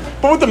unbelievable.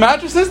 But with the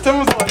mattresses, Tim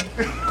was like,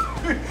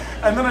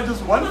 and then I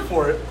just went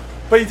for it.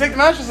 But you take the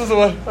mattresses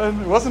away,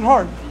 and it wasn't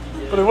hard,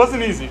 but it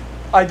wasn't easy.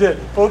 I did,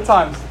 both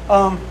times.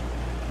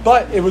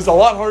 But it was a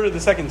lot harder the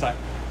second time.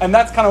 And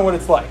that's kind of what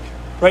it's like,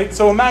 right?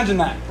 So imagine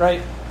that,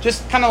 right?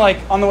 Just kind of like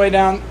on the way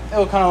down,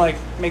 it'll kind of like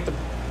make the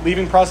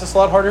leaving process a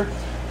lot harder.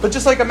 But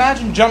just like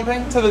imagine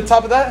jumping to the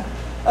top of that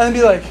and then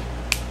be like,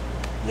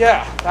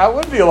 yeah, that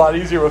would be a lot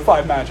easier with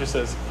 5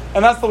 mattresses.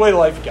 And that's the way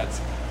life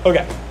gets.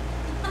 Okay.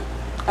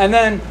 And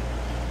then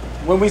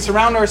when we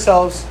surround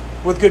ourselves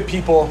with good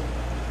people,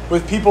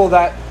 with people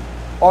that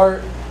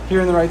are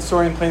hearing the right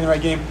story and playing the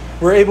right game,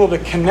 we're able to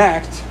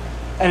connect,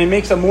 and it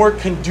makes a more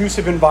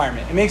conducive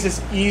environment. It makes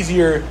it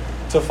easier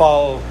to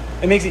follow.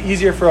 It makes it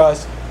easier for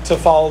us to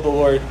follow the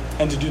Lord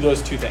and to do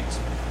those 2 things.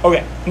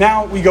 Okay,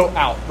 now we go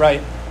out,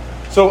 right?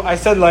 So I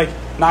said like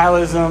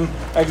nihilism,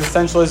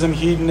 existentialism,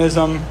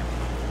 hedonism,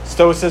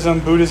 stoicism,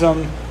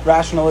 Buddhism,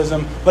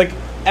 rationalism. Like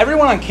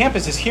everyone on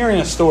campus is hearing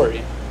a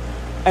story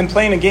and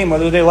playing a game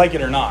whether they like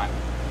it or not,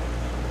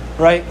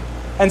 right?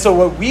 And so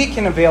what we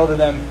can avail to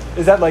them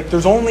is that like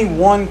there's only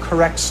one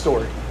correct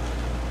story.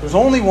 There's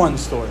only one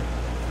story.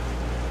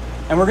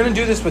 And we're going to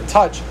do this with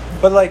touch.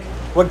 But like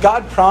what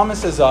God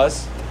promises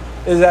us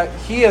is that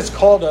He has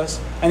called us,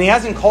 and He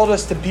hasn't called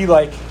us to be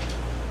like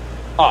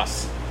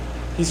us.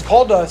 He's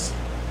called us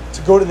to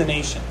to go to the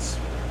nations.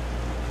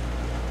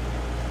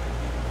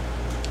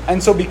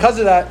 And so because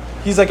of that,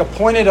 he's like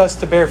appointed us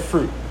to bear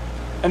fruit,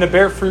 and to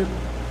bear fruit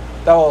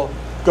that will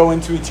go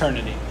into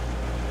eternity.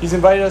 He's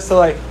invited us to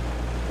like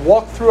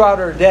walk throughout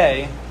our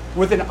day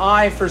with an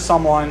eye for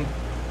someone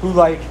who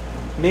like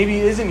maybe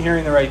isn't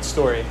hearing the right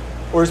story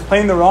or is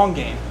playing the wrong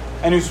game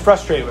and who's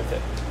frustrated with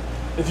it.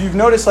 If you've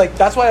noticed, like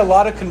that's why a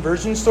lot of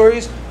conversion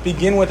stories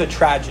begin with a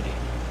tragedy.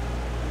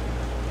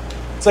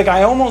 It's like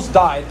I almost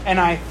died and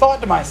I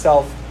thought to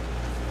myself,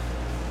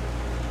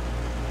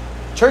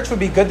 church would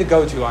be good to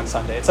go to on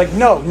Sunday. It's like,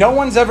 no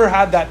one's ever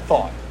had that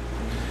thought.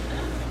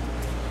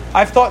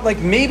 I've thought like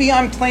maybe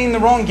I'm playing the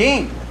wrong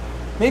game.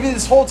 Maybe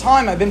this whole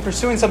time I've been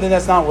pursuing something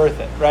that's not worth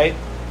it, right?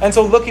 And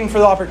so looking for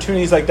the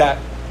opportunities like that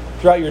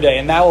throughout your day,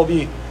 and that will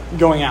be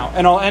going out.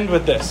 And I'll end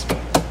with this.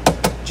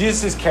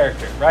 Jesus'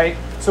 character, right?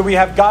 So we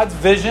have God's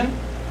vision,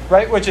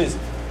 right? Which is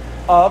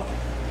up,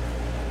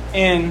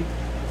 in,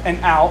 and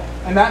out.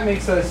 And that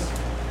makes us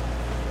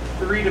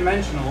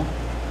three-dimensional.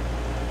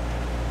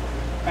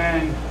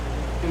 And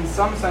in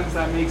some sense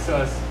that makes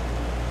us,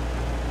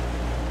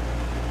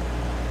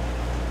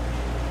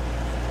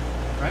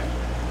 right?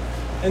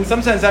 In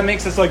some sense that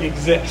makes us like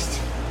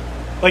exist.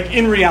 Like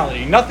in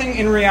reality. Nothing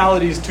in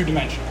reality is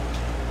two-dimensional.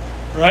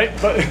 Right?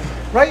 But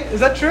right? Is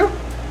that true?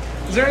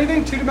 Is there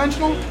anything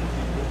two-dimensional?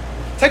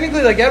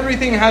 Technically, like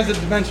everything has a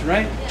dimension,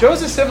 right? Yeah.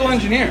 Joe's a civil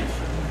engineer.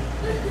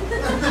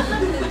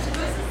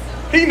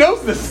 He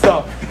knows this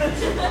stuff.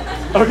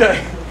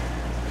 Okay.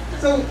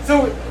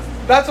 So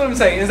that's what I'm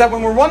saying, is that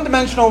when we're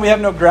one-dimensional, we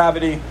have no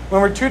gravity.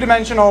 When we're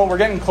two-dimensional, we're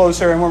getting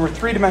closer. And when we're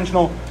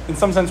three-dimensional, in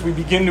some sense, we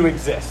begin to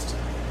exist.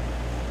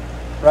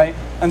 Right?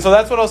 And so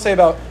that's what I'll say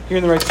about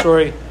hearing the right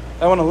story.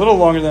 That went a little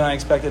longer than I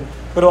expected.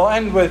 But I'll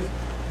end with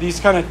these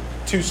kind of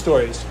two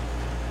stories.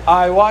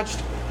 I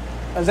watched,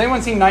 has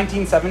anyone seen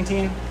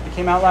 1917? It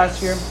came out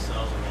last year.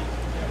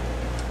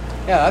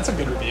 Yeah, that's a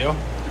good review.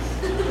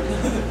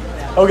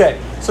 Okay,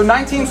 so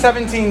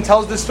 1917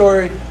 tells the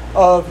story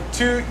of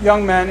two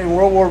young men in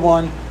World War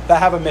I that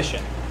have a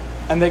mission.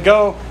 And they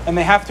go and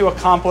they have to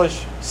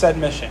accomplish said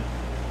mission.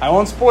 I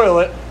won't spoil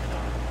it,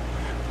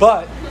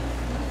 but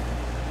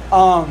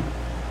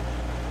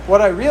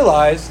what I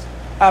realized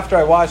after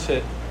I watched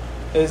it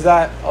is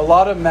that a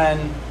lot of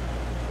men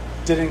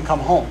didn't come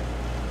home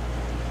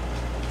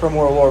from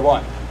World War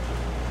I.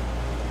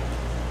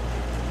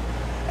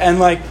 And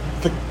like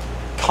the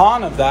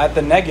con of that,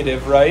 the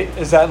negative, right,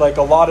 is that like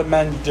a lot of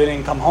men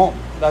didn't come home.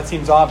 That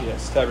seems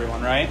obvious to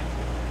everyone, right?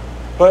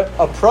 But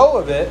a pro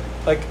of it,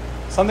 like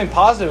something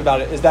positive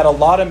about it, is that a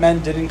lot of men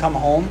didn't come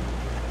home.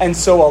 And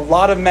so a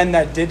lot of men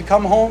that did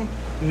come home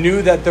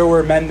knew that there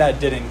were men that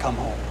didn't come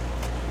home.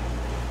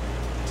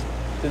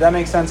 Did that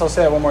make sense? I'll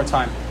say it one more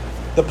time.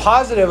 The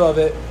positive of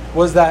it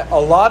was that a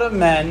lot of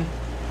men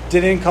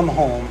didn't come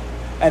home,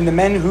 and the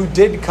men who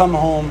did come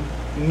home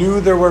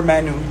knew there were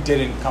men who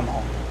didn't come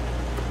home.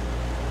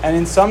 And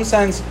in some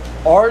sense,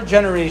 our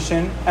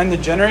generation and the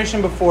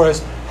generation before us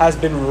has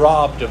been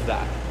robbed of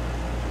that.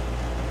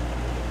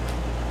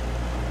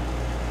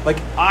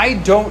 Like, I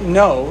don't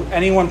know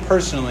anyone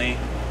personally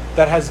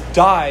that has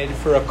died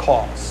for a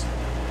cause.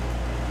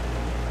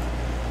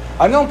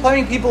 I've known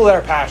plenty of people that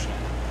are passionate.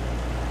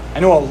 I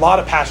know a lot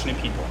of passionate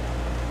people.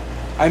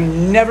 I've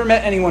never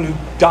met anyone who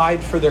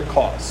died for their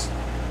cause.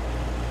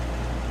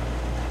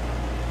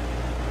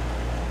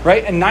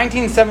 Right? In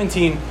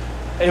 1917,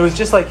 it was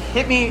just like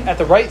hit me at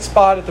the right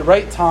spot at the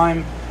right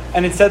time.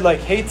 And it said like,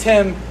 hey,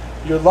 Tim,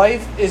 your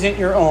life isn't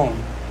your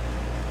own.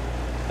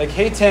 Like,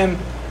 hey, Tim,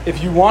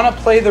 if you want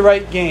to play the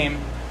right game,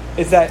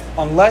 it's that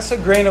unless a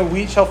grain of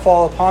wheat shall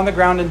fall upon the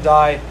ground and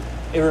die,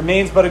 it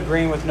remains but a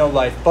grain with no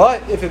life.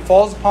 But if it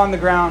falls upon the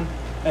ground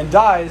and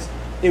dies,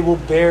 it will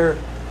bear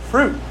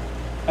fruit.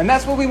 And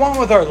that's what we want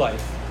with our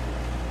life.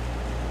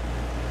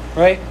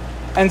 Right?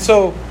 And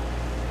so,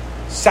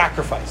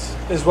 sacrifice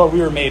is what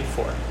we were made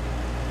for.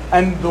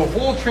 And the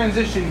whole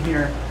transition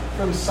here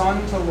from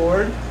son to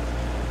Lord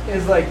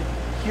is like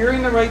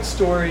hearing the right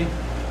story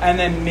and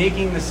then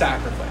making the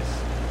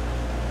sacrifice.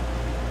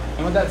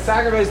 And what that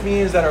sacrifice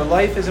means is that our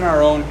life isn't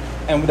our own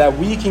and that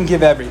we can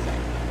give everything.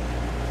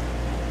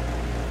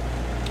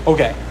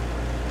 Okay.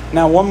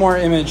 Now one more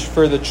image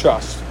for the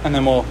trust, and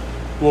then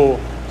we'll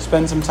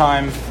spend some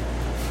time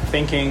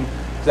thinking.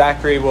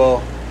 Zachary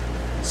will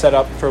set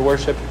up for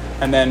worship,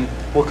 and then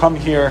we'll come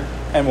here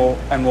and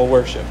we'll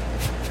worship.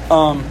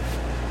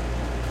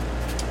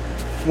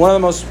 One of the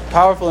most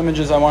powerful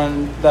images that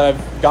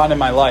I've gotten in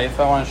my life,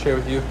 I want to share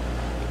with you.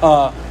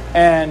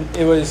 And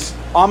it was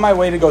on my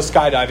way to go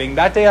skydiving.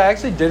 That day I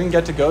actually didn't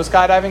get to go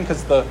skydiving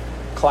because the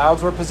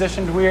clouds were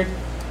positioned weird.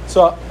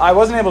 So I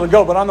wasn't able to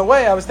go. But on the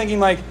way I was thinking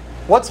like,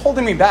 what's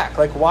holding me back?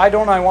 Like, why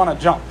don't I want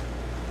to jump?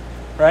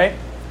 Right?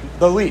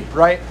 The leap,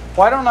 right?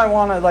 Why don't I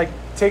want to like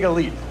take a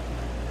leap?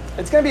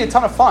 It's going to be a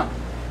ton of fun.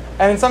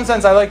 And in some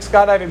sense I like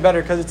skydiving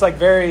better because it's like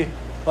very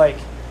like,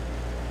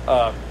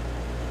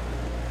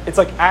 it's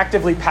like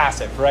actively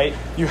passive, right?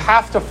 You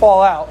have to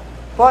fall out,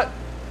 but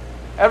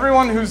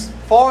everyone who's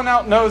fallen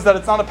out knows that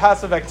it's not a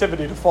passive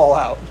activity to fall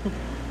out.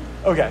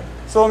 Okay,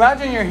 So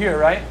imagine you're here,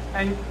 right?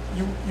 And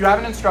you have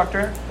an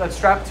instructor that's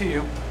strapped to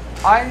you.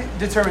 I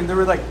determined there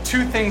were like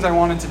two things I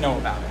wanted to know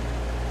about him.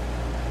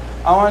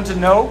 I wanted to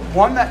know,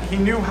 one, that he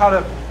knew how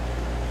to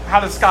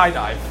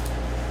skydive.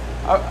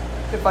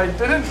 If I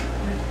didn't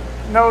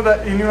know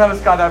that he knew how to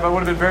skydive, I would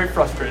have been very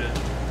frustrated.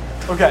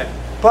 Okay,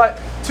 but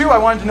two, I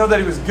wanted to know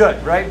that he was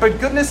good, right? But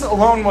goodness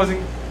alone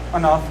wasn't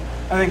enough,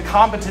 and then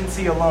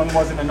competency alone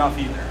wasn't enough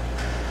either,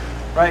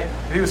 right?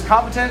 If he was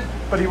competent,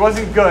 but he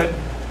wasn't good,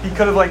 he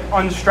could have like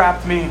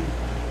unstrapped me.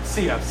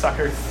 See ya,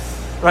 sucker,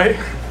 right?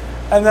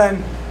 And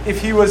then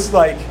if he was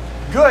like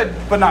good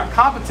but not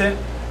competent,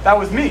 that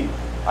was me.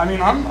 I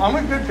mean, I'm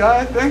a good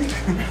guy, I think,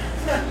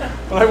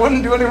 but I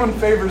wouldn't do anyone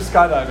favors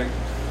skydiving.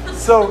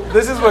 So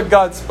this is what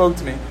God spoke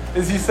to me,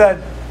 is he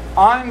said,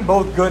 I'm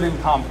both good and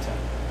competent.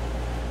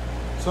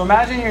 So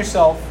imagine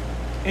yourself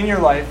in your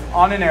life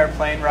on an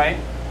airplane, right?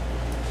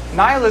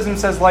 Nihilism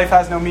says life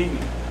has no meaning.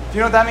 Do you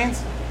know what that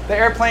means? The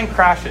airplane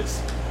crashes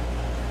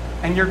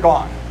and you're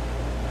gone.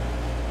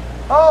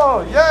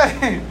 Oh,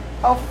 yay!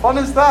 How fun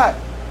is that?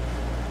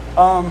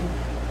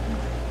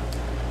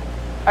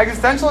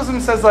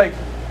 Existentialism says like,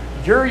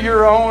 you're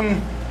your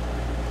own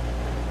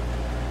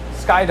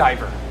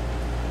skydiver.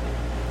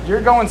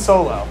 You're going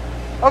solo.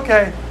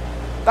 Okay,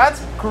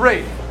 that's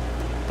great,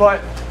 but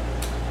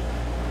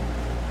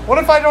what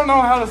if I don't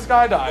know how to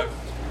skydive?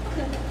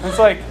 And it's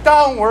like,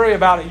 don't worry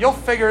about it. You'll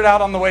figure it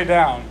out on the way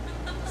down.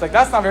 It's like,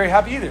 that's not very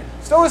happy either.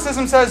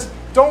 Stoicism says,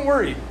 don't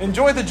worry.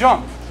 Enjoy the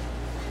jump.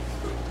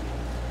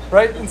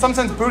 Right? In some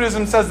sense,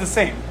 Buddhism says the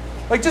same.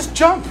 Like, just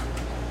jump.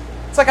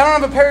 It's like, I don't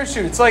have a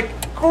parachute. It's like,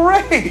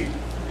 great.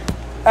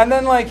 And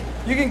then, like,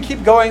 you can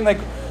keep going. Like,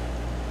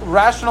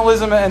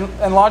 rationalism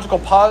and logical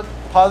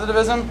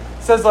positivism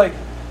says, like,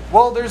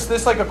 well, there's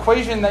this, like,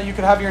 equation that you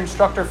could have your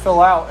instructor fill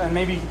out, and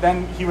maybe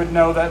then he would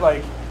know that,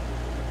 like,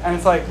 and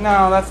it's like,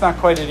 no, that's not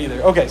quite it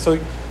either. Okay, so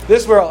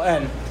this is where I'll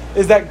end,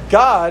 is that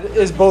God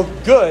is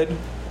both good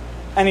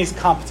and he's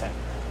competent.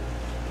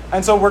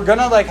 And so we're going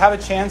to, like, have a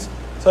chance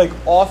to, like,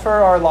 offer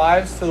our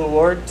lives to the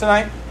Lord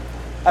tonight,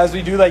 as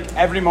we do, like,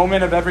 every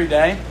moment of every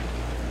day.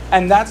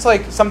 And that's,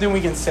 like, something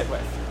we can sit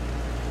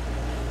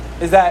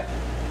with, is that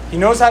he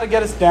knows how to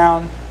get us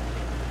down,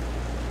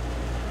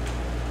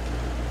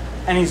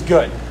 and he's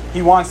good.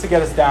 He wants to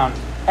get us down.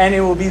 And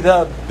it will be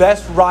the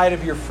best ride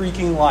of your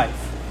freaking life.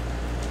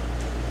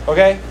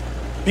 Okay?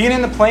 Being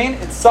in the plane,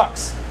 it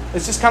sucks.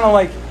 It's just kind of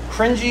like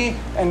cringy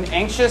and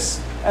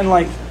anxious and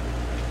like,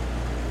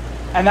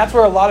 and that's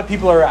where a lot of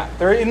people are at.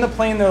 They're in the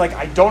plane, they're like,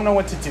 I don't know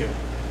what to do.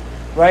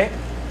 Right?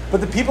 But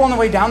the people on the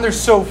way down, they're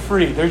so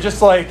free. They're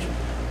just like,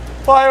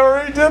 I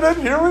already did it,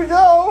 here we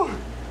go.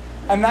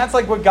 And that's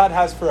like what God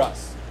has for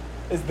us,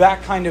 is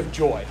that kind of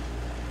joy.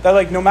 That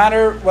like no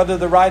matter whether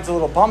the ride's a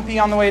little bumpy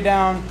on the way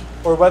down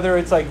or whether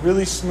it's like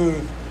really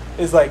smooth,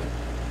 is like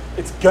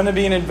it's going to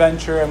be an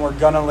adventure and we're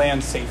going to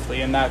land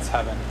safely, and that's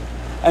heaven.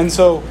 And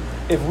so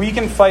if we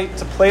can fight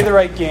to play the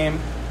right game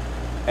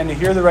and to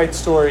hear the right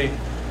story,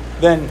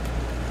 then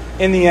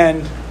in the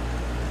end,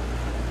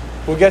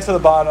 we'll get to the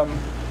bottom,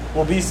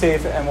 we'll be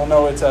safe, and we'll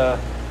know it's a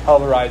hell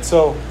of a ride.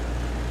 So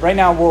right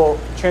now we'll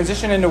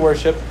transition into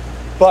worship,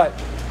 but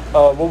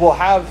what we'll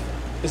have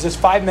is just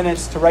 5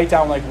 minutes to write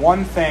down like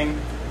one thing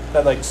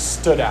that like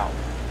stood out.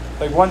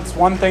 Like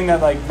one thing that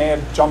like may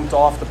have jumped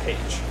off the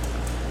page.